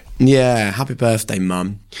 Mrs. Humphrey. Yeah, happy birthday,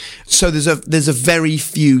 Mum. So there's a very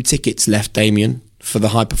few tickets left, Damien, for the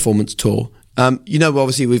High Performance Tour.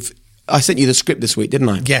 Obviously I sent you the script this week, didn't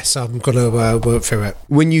I? Yes, I'm going to work through it.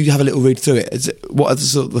 When you have a little read through it, what are the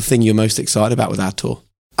sort of the thing you're most excited about with our tour?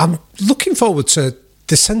 I'm looking forward to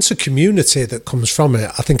the sense of community that comes from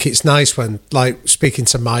it. I think it's nice when, like speaking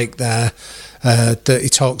to Mike there, that he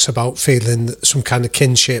talks about feeling some kind of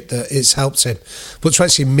kinship, that it's helped him. But to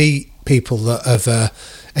actually meet people that have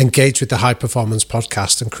engaged with the High Performance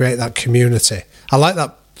podcast and create that community. I like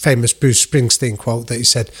that famous Bruce Springsteen quote that he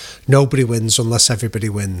said, nobody wins unless everybody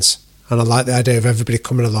wins. And I like the idea of everybody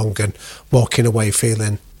coming along and walking away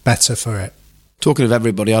feeling better for it. Talking of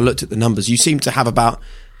everybody, I looked at the numbers. You seem to have about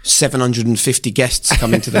 750 guests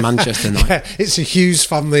coming to the Manchester night. Yeah, it's a huge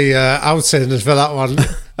family outing for that one.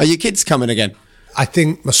 Are your kids coming again? I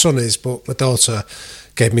think my son is, but my daughter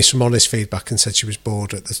gave me some honest feedback and said she was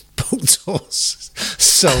bored at the boat tours.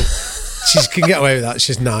 So she can get away with that.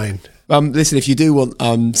 She's 9. Listen, if you do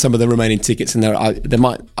want some of the remaining tickets, and there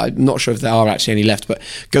might, I'm not sure if there are actually any left, but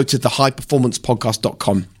go to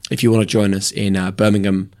thehighperformancepodcast.com if you want to join us in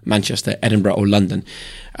Birmingham, Manchester, Edinburgh or London.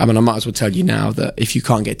 I might as well tell you now that if you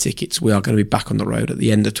can't get tickets, we are going to be back on the road at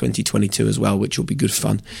the end of 2022 as well, which will be good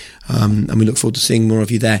fun. And we look forward to seeing more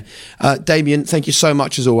of you there. Damien, thank you so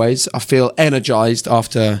much as always. I feel energised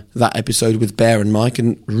after that episode with Bear and Mike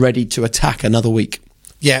and ready to attack another week.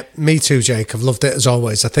 Yeah, me too, Jake. I've loved it as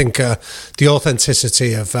always. I think the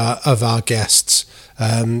authenticity of our guests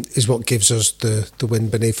is what gives us the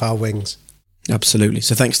wind beneath our wings. Absolutely.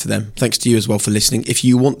 So thanks to them. Thanks to you as well for listening. If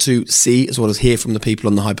you want to see as well as hear from the people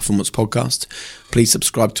on the High Performance Podcast, please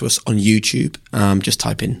subscribe to us on YouTube. Just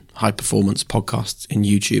type in High Performance Podcasts in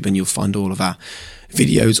YouTube and you'll find all of our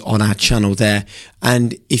videos on our channel there.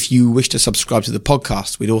 And if you wish to subscribe to the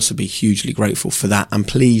podcast, we'd also be hugely grateful for that. And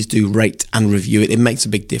please do rate and review it. It makes a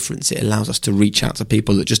big difference. It allows us to reach out to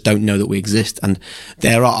people that just don't know that we exist. And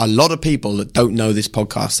there are a lot of people that don't know this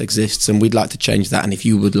podcast exists, and we'd like to change that. And if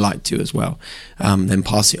you would like to as well, then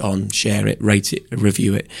pass it on, share it, rate it,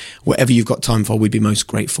 review it. Whatever you've got time for, we'd be most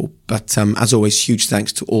grateful. But as always, course, huge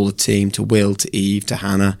thanks to all the team, to Will, to Eve, to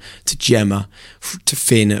Hannah, to Gemma, to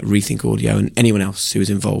Finn at Rethink Audio, and anyone else who is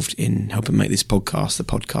involved in helping make this podcast the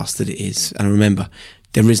podcast that it is. And remember,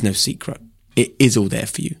 there is no secret. It is all there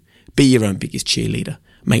for you. Be your own biggest cheerleader.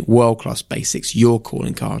 Make world-class basics your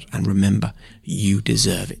calling card. And remember, you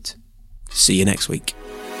deserve it. See you next week.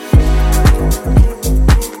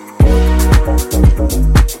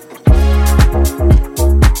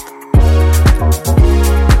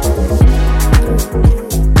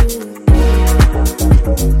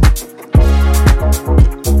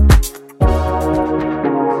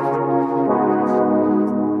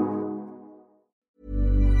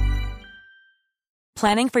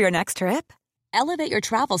 Planning for your next trip? Elevate your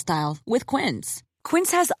travel style with Quince.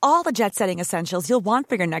 Quince has all the jet-setting essentials you'll want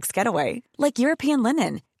for your next getaway, like European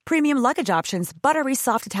linen, premium luggage options, buttery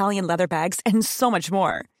soft Italian leather bags, and so much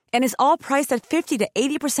more. And is all priced at 50 to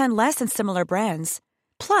 80% less than similar brands.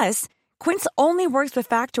 Plus, Quince only works with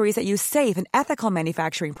factories that use safe and ethical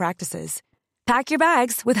manufacturing practices. Pack your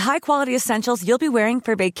bags with high-quality essentials you'll be wearing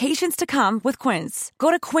for vacations to come with Quince.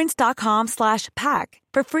 Go to quince.com/pack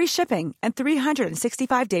for free shipping and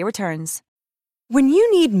 365-day returns. When you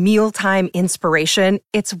need mealtime inspiration,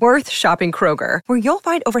 it's worth shopping Kroger, where you'll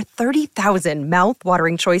find over 30,000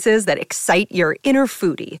 mouth-watering choices that excite your inner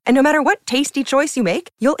foodie. And no matter what tasty choice you make,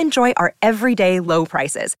 you'll enjoy our everyday low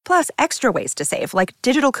prices, plus extra ways to save, like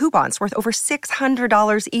digital coupons worth over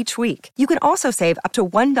 $600 each week. You can also save up to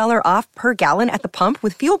 $1 off per gallon at the pump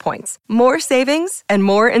with fuel points. More savings and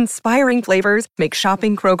more inspiring flavors make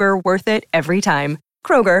shopping Kroger worth it every time.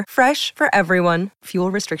 Kroger, fresh for everyone.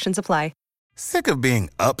 Fuel restrictions apply. Sick of being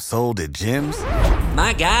upsold at gyms?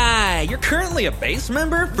 My guy, you're currently a base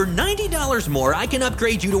member. For $90 more, I can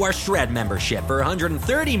upgrade you to our Shred membership. For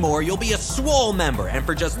 $130 more, you'll be a Swole member. And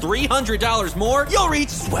for just $300 more, you'll reach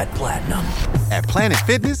Sweat Platinum. At Planet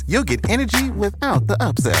Fitness, you'll get energy without the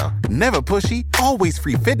upsell. Never pushy, always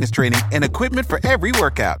free fitness training and equipment for every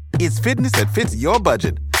workout. It's fitness that fits your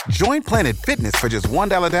budget. Join Planet Fitness for just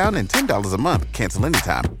 $1 down and $10 a month. Cancel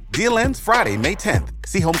anytime. Deal ends Friday, May 10th.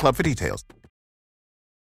 See Home Club for details.